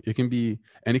baristaing. It can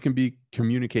be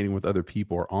communicating with other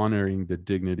people or honoring the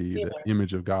dignity, Yeah. the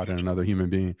image of God in another human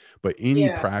being. But any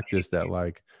Yeah. practice that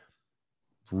like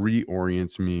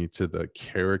reorients me to the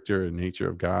character and nature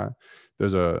of God.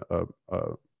 There's a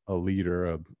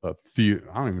leader, I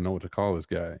don't even know what to call this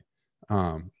guy.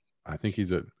 I think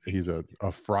he's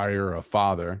a friar, a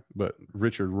father, but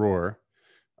Richard Rohr.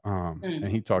 And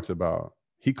Mm.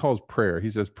 he calls prayer. He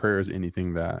says prayer is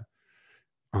anything that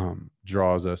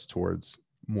draws us towards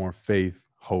more faith,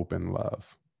 hope, and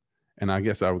love. And I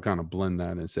guess I would kind of blend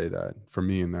that and say that for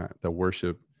me, in that the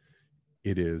worship,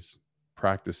 it is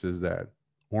practices that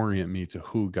orient me to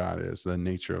who God is, the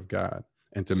nature of God.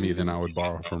 And to me, then Mhm. I would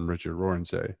borrow from Richard Rohr and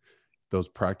say, those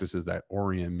practices that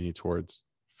orient me towards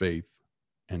faith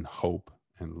and hope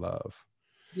and love.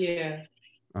 Yeah.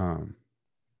 Um,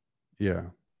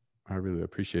 yeah, I really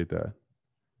appreciate that.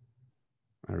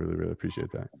 I really, really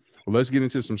appreciate that. Well, let's get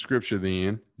into some scripture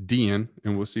then, Dean,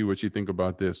 and we'll see what you think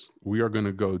about this. We are going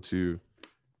to go to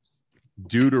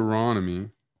Deuteronomy,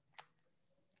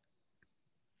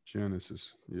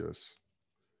 Genesis, yes,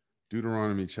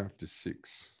 Deuteronomy chapter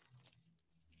 6,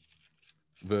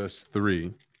 verse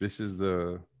 3. This is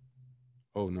oh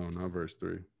no, not verse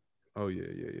 3. Oh, yeah,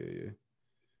 yeah, yeah, yeah.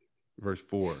 Verse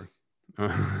 4.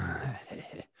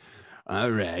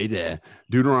 All right.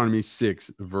 Deuteronomy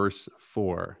 6, verse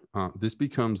 4. This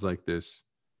becomes like this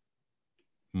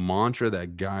mantra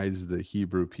that guides the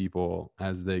Hebrew people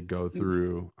as they go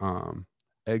through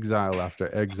exile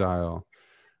after exile.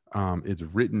 It's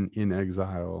written in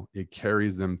exile. It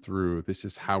carries them through. This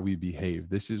is how we behave.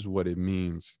 This is what it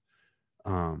means.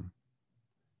 Um,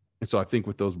 and so I think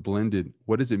with those blended,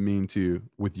 what does it mean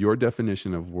with your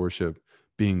definition of worship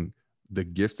being the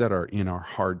gifts that are in our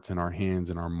hearts and our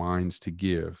hands and our minds to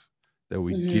give, that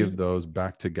we give Mhm. those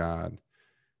back to God.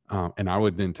 And I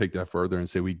would then take that further and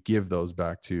say we give those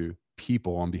back to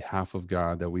people on behalf of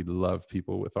God, that we love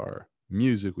people with our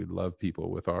music, we love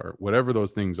people with our whatever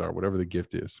those things are, whatever the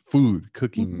gift is, food,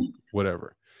 cooking, Mhm.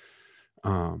 whatever.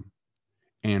 Um,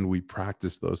 and we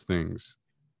practice those things,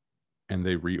 and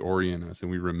they reorient us,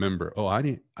 and we remember, oh, I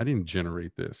didn't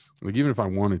generate this. Like, even if I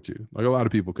wanted to, like, a lot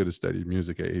of people could have studied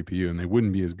music at APU and they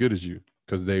wouldn't be as good as you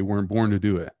because they weren't born to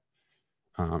do it.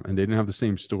 And they didn't have the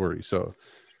same story. So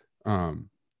um,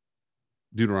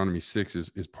 Deuteronomy 6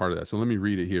 is part of that. So let me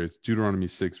read it here. It's Deuteronomy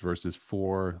 6, verses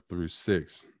 4 through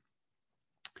 6.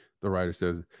 The writer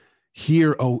says,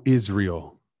 "Hear, O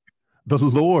Israel, the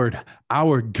Lord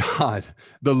our God,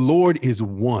 the Lord is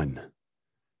one,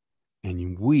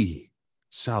 and we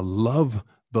shall love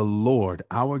the Lord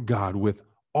our God with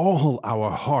all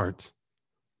our heart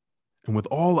and with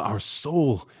all our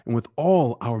soul and with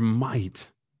all our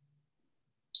might.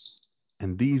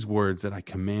 And these words that I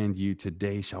command you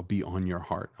today shall be on your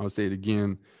heart." I'll say it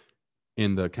again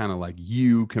in the kind of like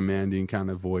you commanding kind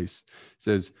of voice. It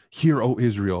says, "Hear, O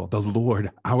Israel, the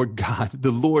Lord our God,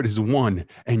 the Lord is one,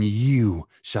 and you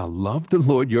shall love the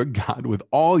Lord your God with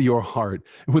all your heart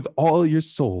and with all your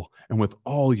soul and with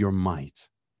all your might."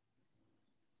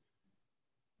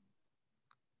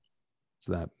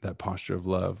 So that posture of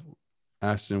love.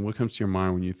 Ashton, what comes to your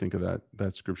mind when you think of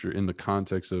that scripture in the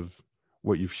context of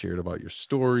what you've shared about your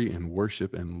story and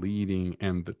worship and leading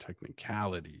and the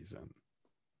technicalities and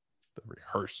the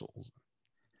rehearsals.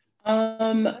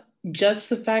 Um, just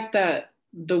the fact that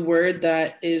the word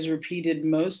that is repeated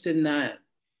most in that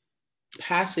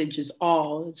passage is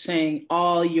all. It's saying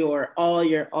all your, all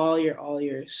your, all your, all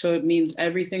your. So it means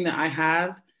everything that I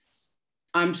have,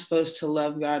 I'm supposed to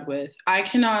love God with. I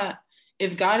cannot,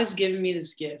 if God has given me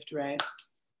this gift, right?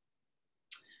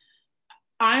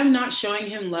 I'm not showing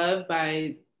him love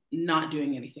by not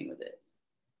doing anything with it.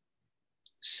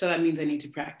 So that means I need to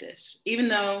practice. Even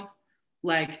though,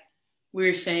 like we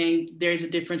were saying, there's a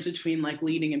difference between like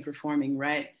leading and performing,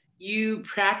 right? You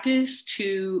practice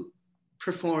to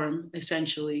perform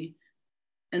essentially.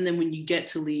 And then when you get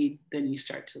to lead, then you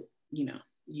start to,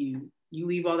 you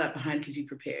leave all that behind because you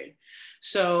prepared.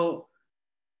 So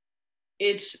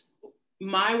it's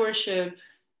my worship,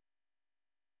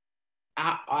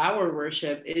 our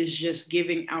worship is just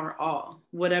giving our all,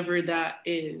 whatever that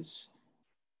is,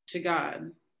 to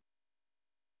God.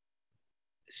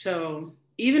 So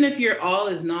even if your all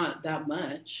is not that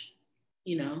much,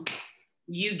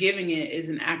 you giving it is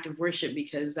an act of worship,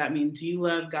 because that means you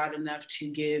love God enough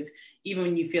to give, even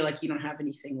when you feel like you don't have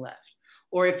anything left.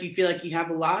 Or if you feel like you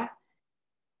have a lot,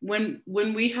 when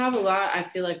we have a lot, I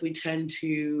feel like we tend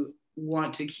to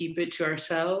want to keep it to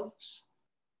ourselves,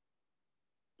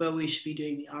 but we should be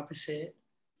doing the opposite.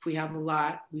 If we have a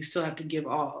lot, we still have to give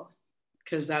all,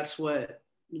 because that's what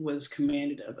was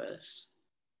commanded of us,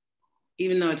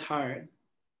 even though it's hard,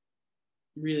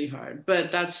 really hard.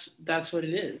 But that's what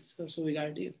it is. That's what we got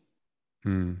to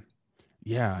do.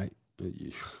 Yeah.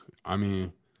 I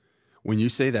mean, when you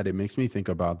say that, it makes me think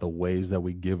about the ways that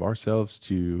we give ourselves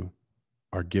to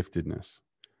our giftedness.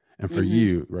 And for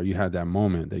you, right, you had that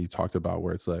moment that you talked about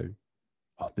where it's like,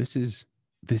 oh, this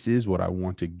is what I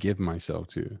want to give myself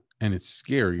to. And it's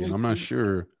scary. And I'm not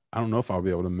sure, I don't know if I'll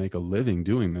be able to make a living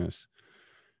doing this.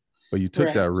 But you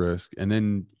took that risk, and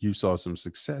then you saw some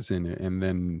success in it. And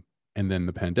then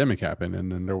the pandemic happened, and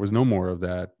then there was no more of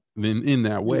that in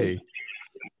that way.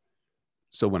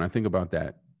 So when I think about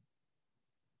that,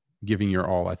 giving your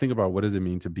all, I think about what does it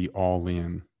mean to be all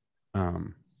in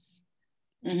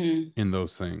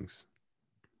those things.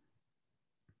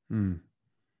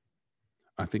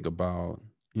 I think about,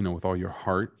 with all your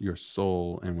heart, your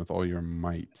soul, and with all your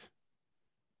might.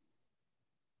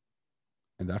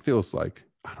 And that feels like,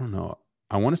 I don't know,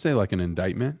 I want to say like an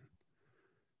indictment.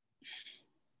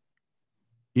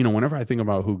 Whenever I think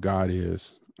about who God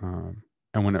is,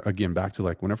 and when, again, back to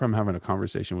like, whenever I'm having a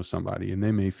conversation with somebody and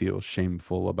they may feel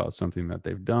shameful about something that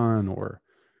they've done,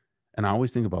 and I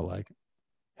always think about like,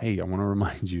 hey, I want to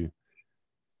remind you,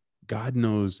 God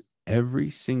knows every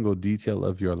single detail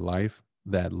of your life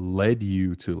that led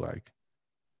you to like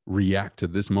react to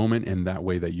this moment in that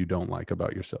way that you don't like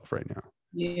about yourself right now.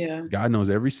 Yeah. God knows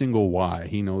every single why.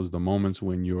 He knows the moments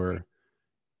when your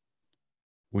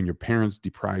parents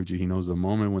deprived you. He knows the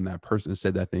moment when that person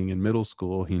said that thing in middle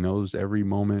school. He knows every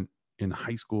moment in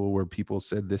high school where people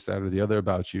said this, that, or the other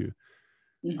about you.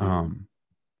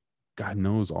 God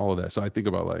knows all of that. So I think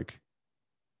about like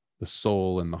the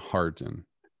soul and the heart, and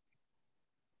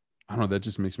I don't know, that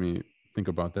just makes me think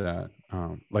about that.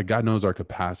 Like God knows our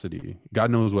capacity.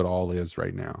 God knows what all is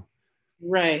right now.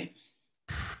 Right.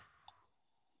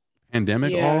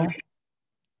 Pandemic all?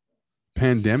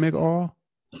 Pandemic all?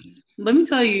 Let me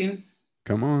tell you.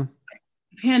 Come on.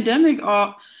 Pandemic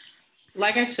all,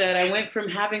 like I said, I went from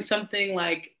having something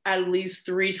like at least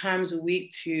 3 times a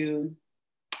week to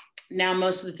now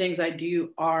most of the things I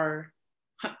do are,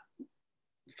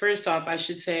 first off, I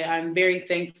should say I'm very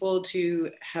thankful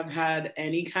to have had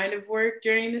any kind of work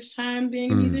during this time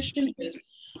being a musician, because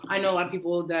I know a lot of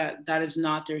people that is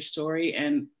not their story.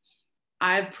 And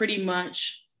I've pretty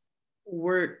much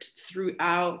worked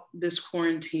throughout this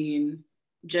quarantine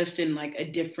just in like a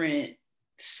different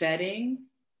setting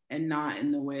and not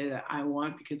in the way that I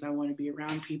want, because I want to be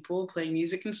around people playing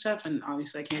music and stuff. And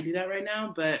obviously I can't do that right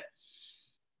now, but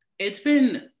it's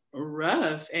been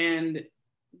rough, and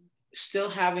still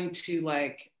having to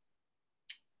like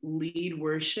lead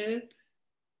worship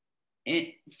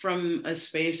from a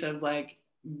space of like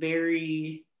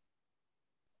very,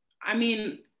 I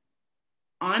mean,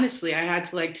 honestly, I had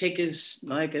to like take a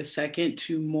second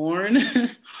to mourn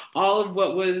all of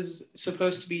what was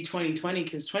supposed to be 2020,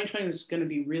 because 2020 was going to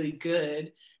be really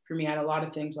good for me. I had a lot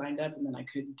of things lined up, and then I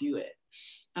couldn't do it.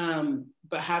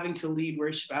 But having to lead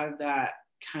worship out of that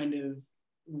kind of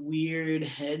weird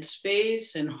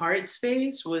headspace and heart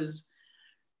space was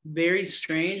very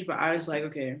strange. But I was like,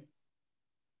 okay,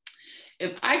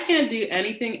 if I can't do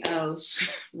anything else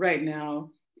right now,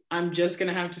 I'm just going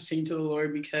to have to sing to the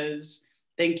Lord, because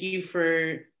Thank you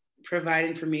for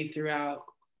providing for me throughout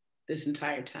this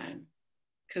entire time.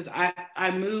 Because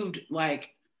I moved like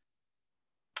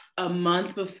a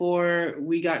month before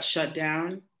we got shut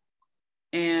down.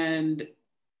 And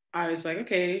I was like,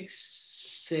 okay,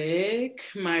 sick.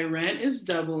 My rent is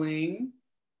doubling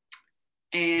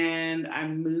and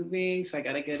I'm moving. So I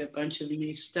got to get a bunch of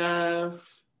new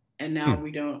stuff. And now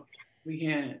Mm. we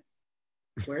can't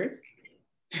work.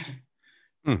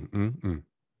 Mm.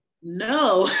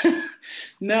 No,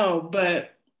 no,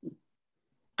 but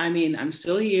I mean, I'm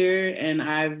still here and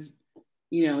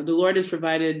the Lord has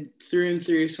provided through and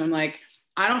through. So I'm like,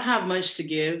 I don't have much to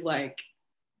give, like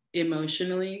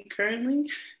emotionally currently,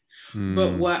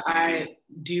 but Mm. what I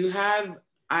do have,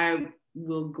 I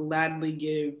will gladly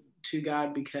give to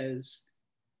God because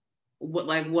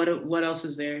what else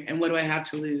is there and what do I have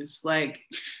to lose? Like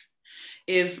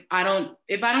if I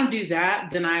don't do that,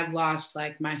 then I've lost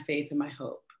like my faith and my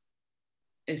hope,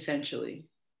 essentially.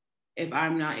 If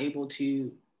I'm not able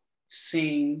to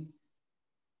sing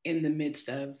in the midst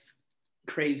of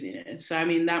craziness. So I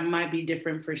mean that might be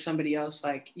different for somebody else.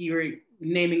 Like you were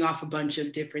naming off a bunch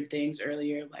of different things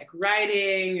earlier, like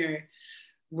writing or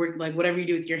work, like whatever you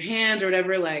do with your hands or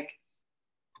whatever. Like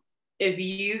if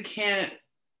you can't,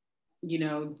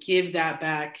 give that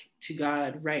back to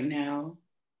God right now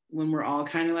when we're all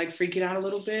kind of like freaking out a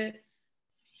little bit,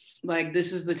 like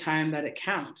this is the time that it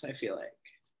counts. I feel like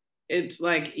it's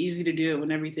like easy to do it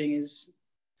when everything is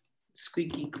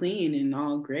squeaky clean and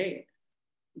all great.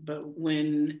 But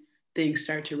when things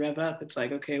start to rev up, it's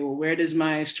like, okay, well, where does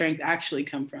my strength actually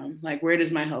come from? Like, where does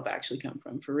my help actually come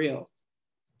from for real?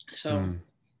 So, Mm.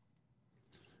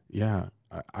 Yeah.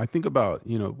 I think about,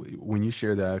 when you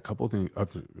share that, a couple of things,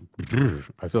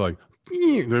 I feel like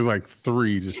there's like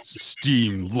three just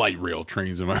steam light rail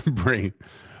trains in my brain.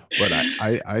 But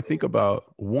I think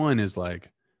about one is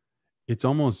like, it's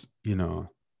almost,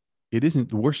 it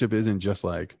isn't, worship isn't just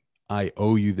like, I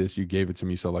owe you this, you gave it to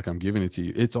me, so like I'm giving it to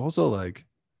you. It's also like,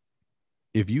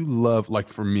 if you love, like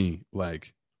for me,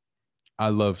 like I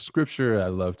love scripture, I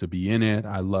love to be in it,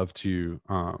 I love to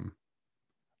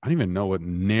I don't even know what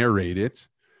narrate it,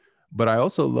 but I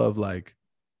also love like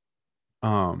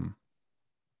um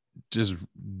just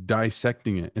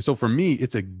dissecting it. And so for me,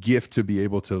 it's a gift to be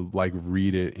able to like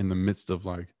read it in the midst of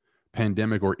like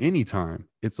pandemic or any time.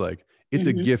 It's like it's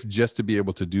a mm-hmm, gift just to be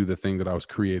able to do the thing that I was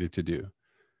created to do.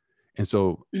 And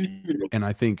so, mm-hmm, and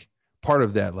I think part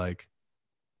of that, like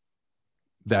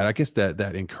that, I guess that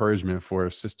encouragement for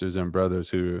sisters and brothers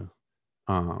who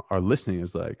are listening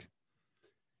is like,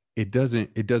 it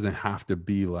doesn't have to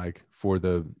be like for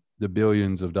the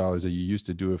billions of dollars that you used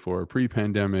to do it for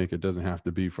pre-pandemic. It doesn't have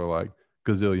to be for like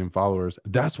gazillion followers.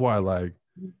 That's why, like,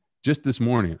 just this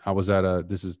morning I was at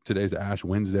today's Ash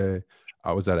Wednesday.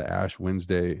 I was at an Ash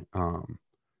Wednesday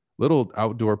little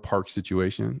outdoor park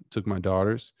situation, took my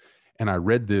daughters, and I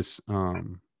read this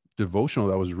devotional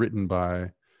that was written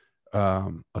by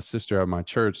a sister at my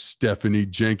church, Stephanie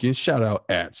Jenkins. Shout out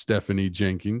at Stephanie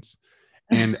Jenkins.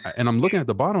 And I'm looking at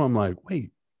the bottom, I'm like,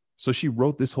 wait, so she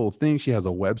wrote this whole thing, she has a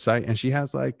website and she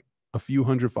has like a few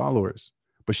hundred followers,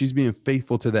 but she's being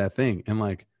faithful to that thing. And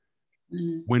like,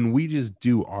 mm-hmm. when we just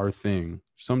do our thing,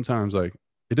 sometimes like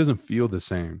it doesn't feel the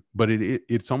same, but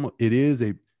it's almost, it is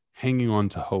a hanging on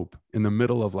to hope in the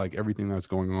middle of like everything that's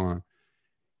going on.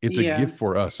 It's a Yeah, gift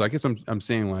for us. So I guess I'm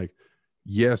saying like,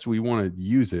 yes, we want to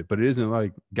use it, but it isn't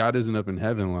like God isn't up in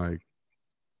heaven,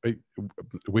 like,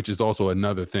 which is also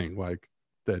another thing, like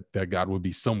that God would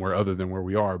be somewhere other than where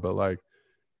we are. But like,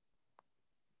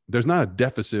 there's not a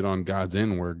deficit on God's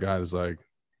end where God is like,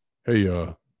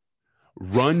 hey,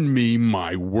 run me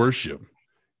my worship.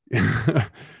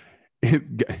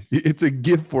 It's a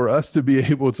gift for us to be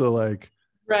able to like,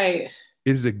 right.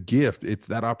 it is a gift. It's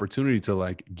that opportunity to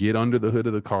like get under the hood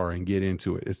of the car and get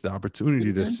into it. It's the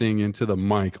opportunity to Mm-hmm, sing into the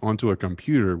mic onto a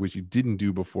computer, which you didn't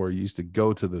do before. You used to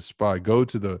go to the spot, go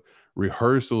to the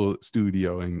rehearsal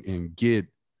studio and get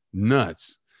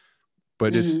nuts.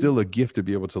 But it's mm-hmm. still a gift to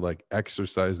be able to like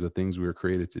exercise the things we were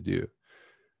created to do.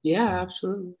 Yeah,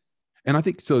 absolutely. And I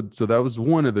think so. So that was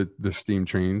one of the steam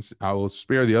trains. I will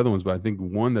spare the other ones, but I think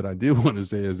one that I did want to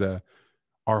say is that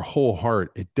our whole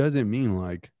heart. It doesn't mean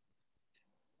like,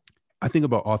 I think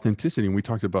about authenticity, and we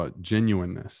talked about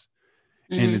genuineness.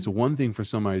 And it's Mm-hmm, one thing for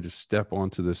somebody to step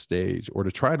onto the stage or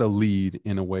to try to lead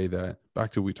in a way that,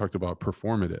 back to, we talked about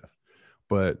performative,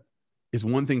 but it's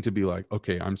one thing to be like,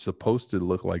 okay, I'm supposed to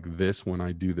look like this when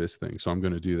I do this thing, so I'm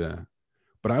going to do that.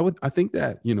 But I think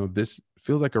that, this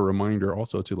feels like a reminder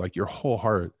also to like your whole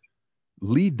heart,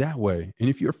 lead that way. And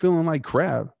if you're feeling like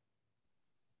crap,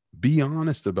 be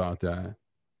honest about that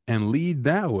and lead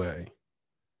that way.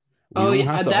 We Oh don't yeah,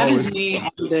 have to that is always. me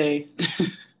all day.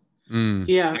 Mm,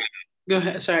 Yeah. Go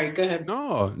ahead. Sorry, go ahead.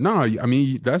 no. I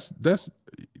mean, that's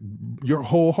your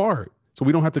whole heart. So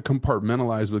we don't have to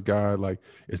compartmentalize with God. Like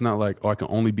it's not like, oh, I can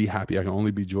only be happy. I can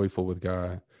only be joyful with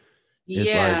God. It's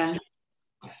like,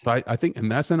 Yeah, I think,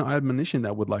 and that's an admonition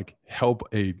that would like help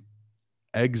a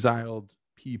exiled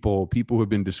people who have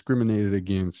been discriminated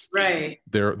against right,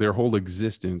 their whole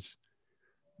existence.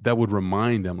 That would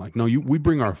remind them, like, no, we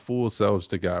bring our full selves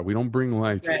to God. We don't bring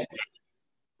like right.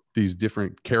 these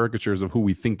different caricatures of who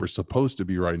we think we're supposed to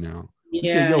be right now. We say,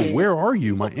 Yeah, yo, yeah, where are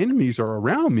you? My enemies are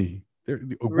around me. Where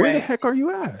the right. heck are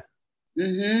you at?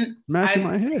 Mm-hmm. Smashing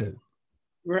my head.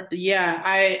 Yeah,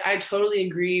 I totally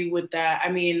agree with that.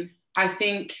 I mean, I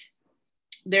think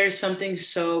there's something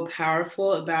so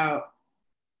powerful about,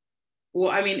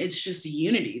 well, I mean, it's just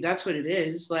unity. That's what it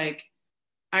is. Like,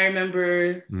 I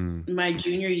remember Mm. my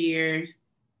junior year,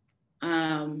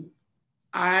 um,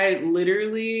 I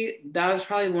literally, that was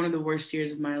probably one of the worst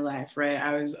years of my life, right?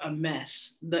 I was a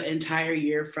mess the entire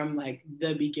year from like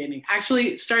the beginning. Actually,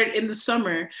 it started in the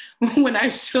summer when I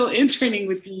was still interning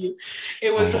with you.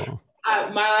 It was, Oh.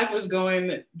 my life was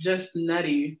going just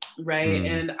nutty, right? Mm.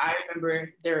 And I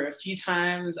remember there were a few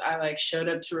times I like showed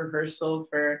up to rehearsal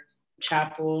for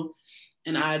chapel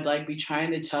and I'd like be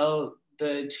trying to tell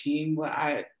the team what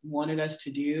I wanted us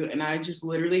to do. And I just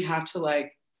literally have to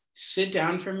like sit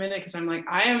down for a minute because I'm like,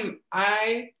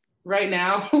 I right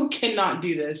now cannot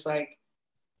do this. Like,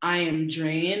 I am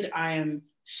drained. I am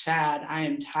sad. I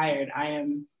am tired. I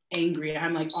am angry.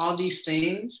 I'm like all these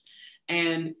things.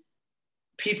 And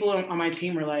people on my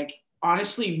team were like,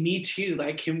 honestly, me too.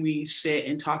 Like, can we sit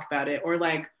and talk about it? Or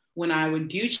like when I would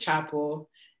do chapel,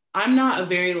 I'm not a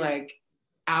very like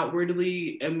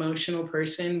outwardly emotional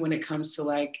person when it comes to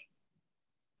like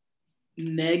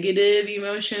negative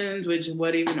emotions, which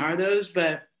what even are those?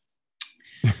 But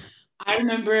I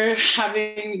remember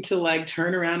having to like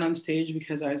turn around on stage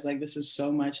because I was like, this is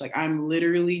so much. Like, I'm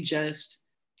literally just,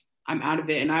 I'm out of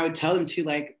it. And I would tell them too,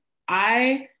 like,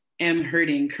 I am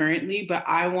hurting currently, but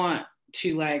I want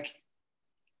to like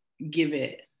give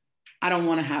it. I don't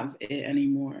want to have it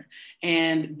anymore.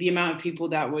 And the amount of people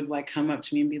that would like come up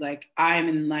to me and be like, I'm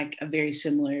in like a very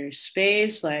similar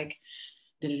space. Like,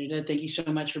 thank you so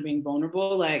much for being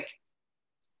vulnerable. Like,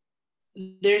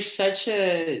 there's such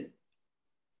a,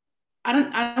 I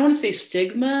don't want to say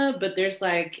stigma, but there's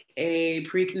like a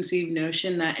preconceived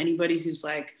notion that anybody who's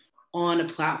like on a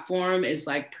platform is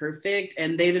like perfect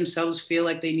and they themselves feel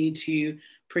like they need to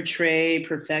portray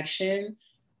perfection.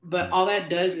 But all that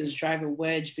does is drive a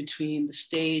wedge between the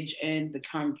stage and the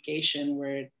congregation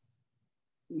where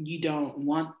you don't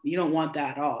want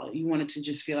that at all. You want it to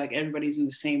just feel like everybody's in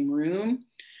the same room.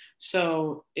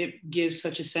 So it gives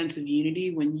such a sense of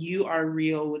unity when you are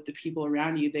real with the people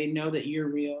around you. They know that you're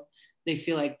real. They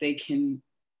feel like they can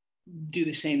do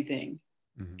the same thing.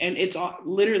 Mm-hmm. And it's all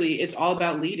literally, it's all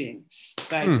about leading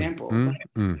by Mm. example. Mm. Like,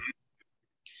 Mm.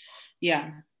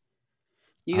 yeah,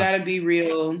 you I, got to be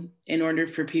real in order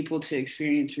for people to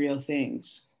experience real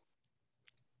things.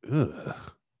 ugh.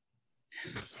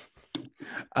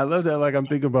 I love that. Like I'm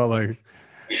thinking about like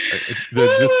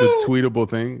the tweetable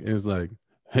thing is like,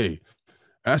 hey,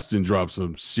 Astyn dropped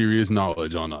some serious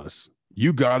knowledge on us.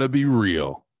 You gotta be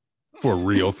real for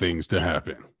real things to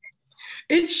happen.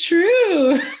 It's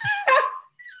true.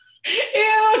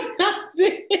 Ew,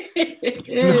 nothing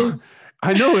No, is.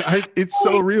 I know it's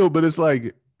so real, but it's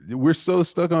like we're so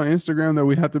stuck on Instagram that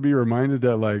we have to be reminded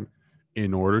that like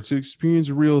in order to experience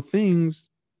real things,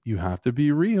 you have to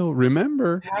be real.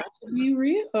 Remember, Have to be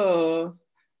real.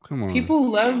 come on. People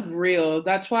love real.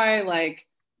 That's why like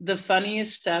the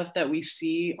funniest stuff that we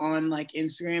see on like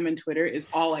Instagram and Twitter is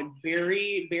all like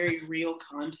very, very real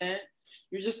content.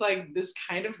 You're just like, this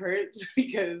kind of hurts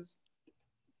because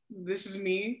this is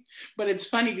me, but it's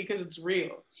funny because it's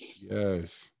real.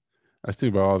 Yes. I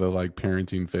think about all the like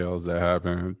parenting fails that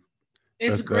happen.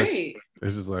 It's That's great.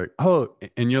 it's just like, oh,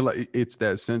 and you're like, it's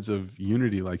that sense of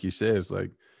unity, like you said. It's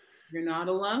like, You're not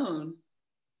alone.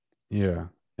 yeah.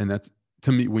 And that's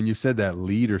to me, when you said that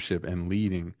leadership and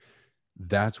leading,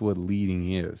 that's what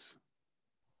leading is.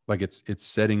 Like it's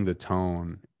setting the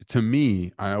tone. To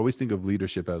me, I always think of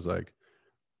leadership as like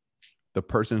the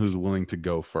person who's willing to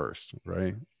go first,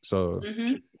 right? So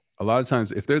Mm-hmm. a lot of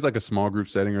times if there's like a small group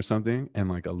setting or something and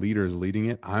like a leader is leading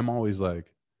it, I'm always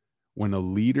like, when a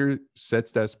leader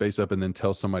sets that space up and then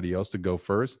tells somebody else to go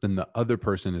first, then the other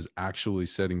person is actually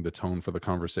setting the tone for the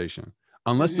conversation.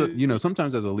 Unless Mm-hmm.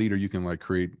 sometimes as a leader, you can like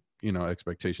create,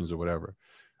 expectations or whatever.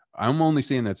 I'm only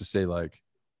saying that to say like,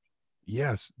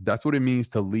 yes, that's what it means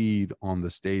to lead on the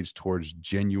stage towards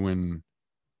genuine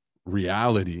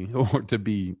reality or to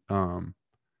be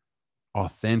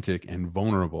authentic and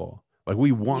vulnerable. Like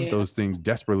we want Yeah. those things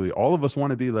desperately. All of us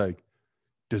want to be like,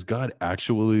 does God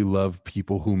actually love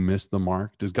people who miss the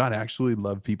mark? Does God actually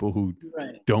love people who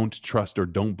Right. don't trust or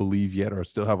don't believe yet or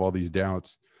still have all these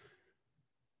doubts?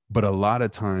 But a lot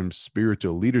of times,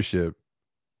 spiritual leadership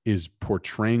is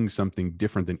portraying something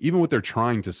different than even what they're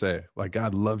trying to say. Like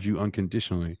God loves you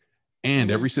unconditionally. And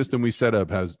every Mm-hmm. system we set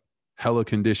up has hella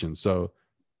conditions. So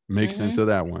make sense Mm-hmm. of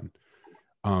that one.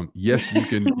 Yes, you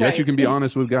can, yes, you Right. can be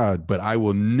honest with God, but I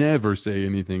will never say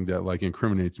anything that like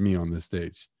incriminates me on this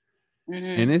stage.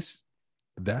 And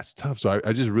Mm-hmm. that's tough. So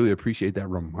I just really appreciate that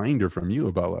reminder from you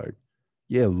about like,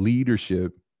 yeah,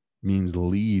 leadership means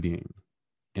leading.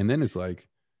 And then it's like,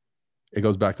 it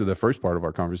goes back to the first part of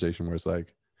our conversation where it's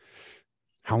like,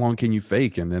 how long can you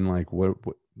fake? And then like what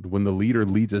when the leader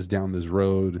leads us down this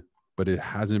road, but it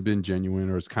hasn't been genuine,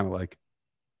 or it's kind of like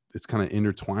it's kind of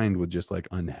intertwined with just like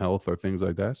unhealth or things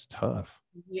like that. It's tough.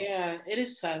 Yeah, it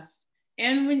is tough.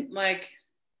 And when like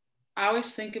I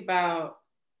always think about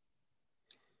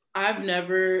I've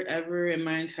never ever in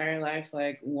my entire life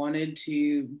like wanted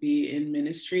to be in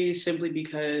ministry simply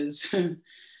because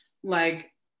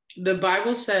like the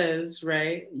Bible says,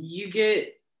 right? You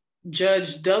get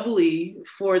judged doubly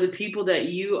for the people that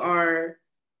you are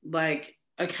like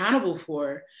accountable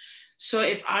for. So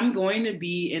if I'm going to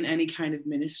be in any kind of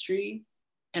ministry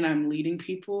and I'm leading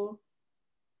people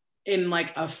in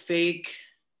like a fake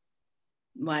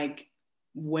like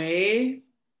way,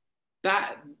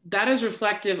 that that is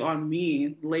reflective on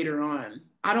me later on.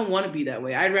 I don't want to be that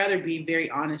way. I'd rather be very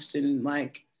honest and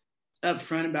like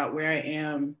upfront about where I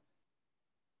am.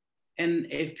 And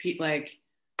if like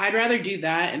I'd rather do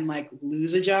that and like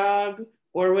lose a job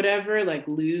or whatever, like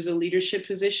lose a leadership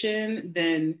position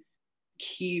than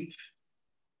keep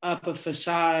up a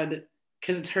facade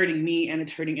because it's hurting me and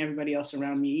it's hurting everybody else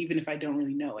around me, even if I don't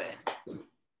really know it.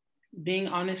 Being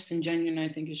honest and genuine, I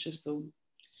think, is just the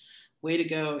way to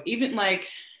go. Even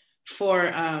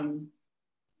for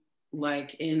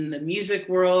like in the music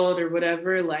world or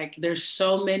whatever, like there's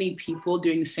so many people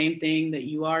doing the same thing that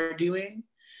you are doing.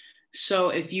 So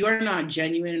if you are not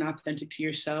genuine and authentic to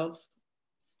yourself,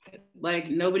 like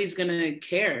nobody's gonna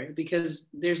care because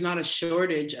there's not a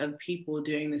shortage of people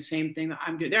doing the same thing that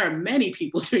I'm doing. There are many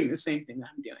people doing the same thing that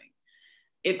I'm doing.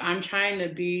 If I'm trying to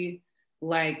be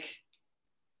like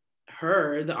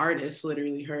her, the artist,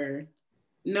 literally her,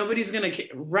 nobody's gonna care.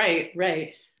 Right.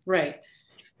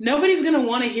 Nobody's gonna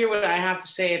want to hear what I have to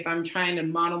say if I'm trying to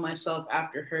model myself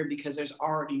after her because there's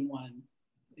already one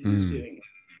who's Mm. doing it.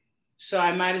 So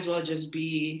I might as well just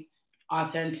be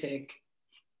authentic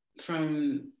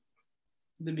from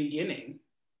the beginning.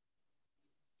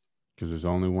 Because there's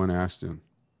only one Astyn.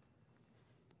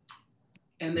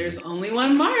 And there's only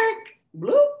one Mark.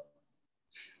 Bloop.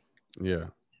 Yeah.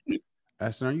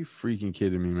 Astyn, are you freaking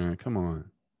kidding me, man? Come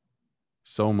on.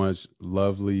 So much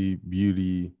lovely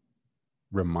beauty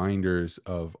reminders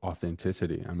of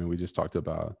authenticity. I mean, we just talked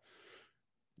about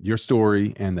your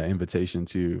story and the invitation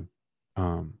to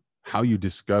how you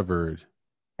discovered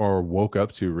or woke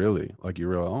up to really like you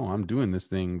realize, oh, I'm doing this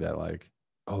thing that like,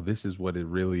 oh, this is what it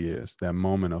really is. That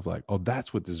moment of like, oh,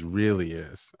 that's what this really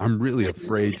is. I'm really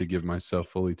afraid to give myself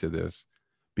fully to this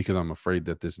because I'm afraid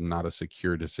that this is not a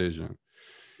secure decision.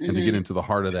 And to get Mm-hmm. into the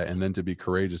heart of that and then to be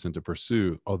courageous and to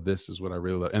pursue, oh, this is what I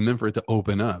really love. And then for it to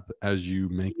open up as you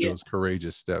make Yeah. those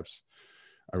courageous steps.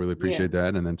 I really Yeah. appreciate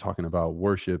that. And then talking about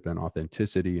worship and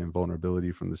authenticity and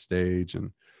vulnerability from the stage.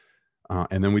 And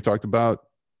then we talked about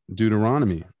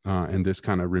Deuteronomy and this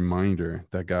kind of reminder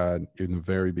that God in the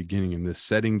very beginning and this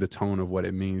setting the tone of what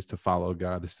it means to follow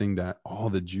God, this thing that all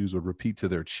the Jews would repeat to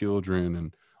their children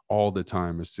and all the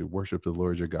time is to worship the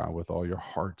Lord your God with all your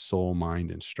heart, soul,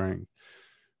 mind, and strength.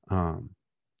 I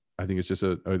think it's just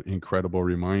an incredible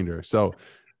reminder. So,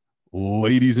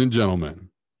 ladies and gentlemen,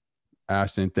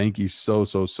 Astyn, thank you so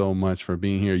much for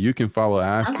being here. You can follow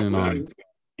Astyn on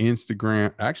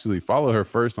Instagram. Actually, follow her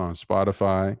first on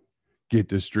Spotify. Get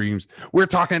the streams. We're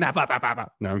talking that. Blah, blah, blah, blah.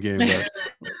 No, I'm kidding. But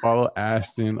follow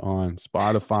Astyn on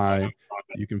Spotify.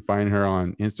 You can find her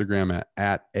on Instagram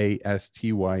at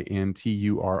ASTYNTURR.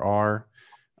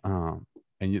 And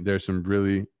there's some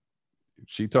really,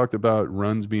 she talked about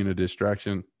runs being a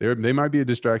distraction. They might be a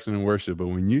distraction in worship, but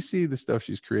when you see the stuff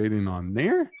she's creating on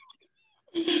there,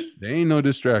 they ain't no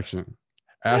distraction.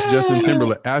 Ask Justin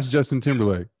Timberlake. Ask Justin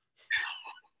Timberlake.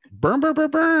 Burn, burn,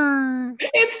 burn, burn.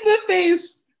 It's the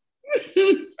face.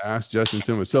 Ask Justin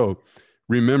Timberlake. So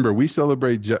remember, we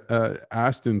celebrate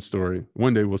Astyn's story.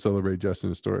 One day we'll celebrate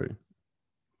Justin's story.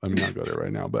 Let me not go there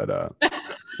right now, but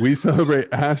we celebrate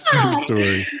Astyn's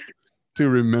story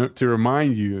to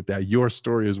remind you that your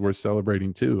story is worth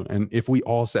celebrating too. And if we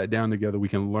all sat down together, we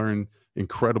can learn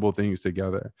incredible things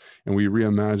together. And we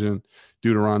reimagine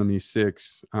Deuteronomy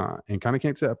 6 and kind of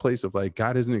came to that place of like,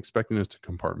 God isn't expecting us to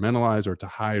compartmentalize or to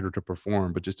hide or to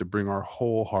perform, but just to bring our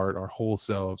whole heart, our whole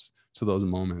selves to those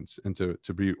moments, and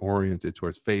to be oriented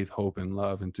towards faith, hope, and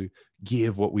love, and to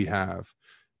give what we have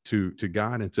to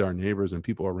God and to our neighbors and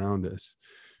people around us,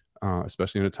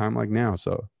 especially in a time like now.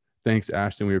 So thanks,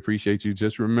 Astyn. We appreciate you.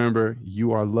 Just remember,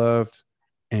 you are loved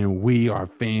and we are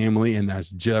family, and that's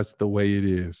just the way it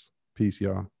is. Peace,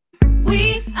 y'all.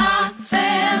 We are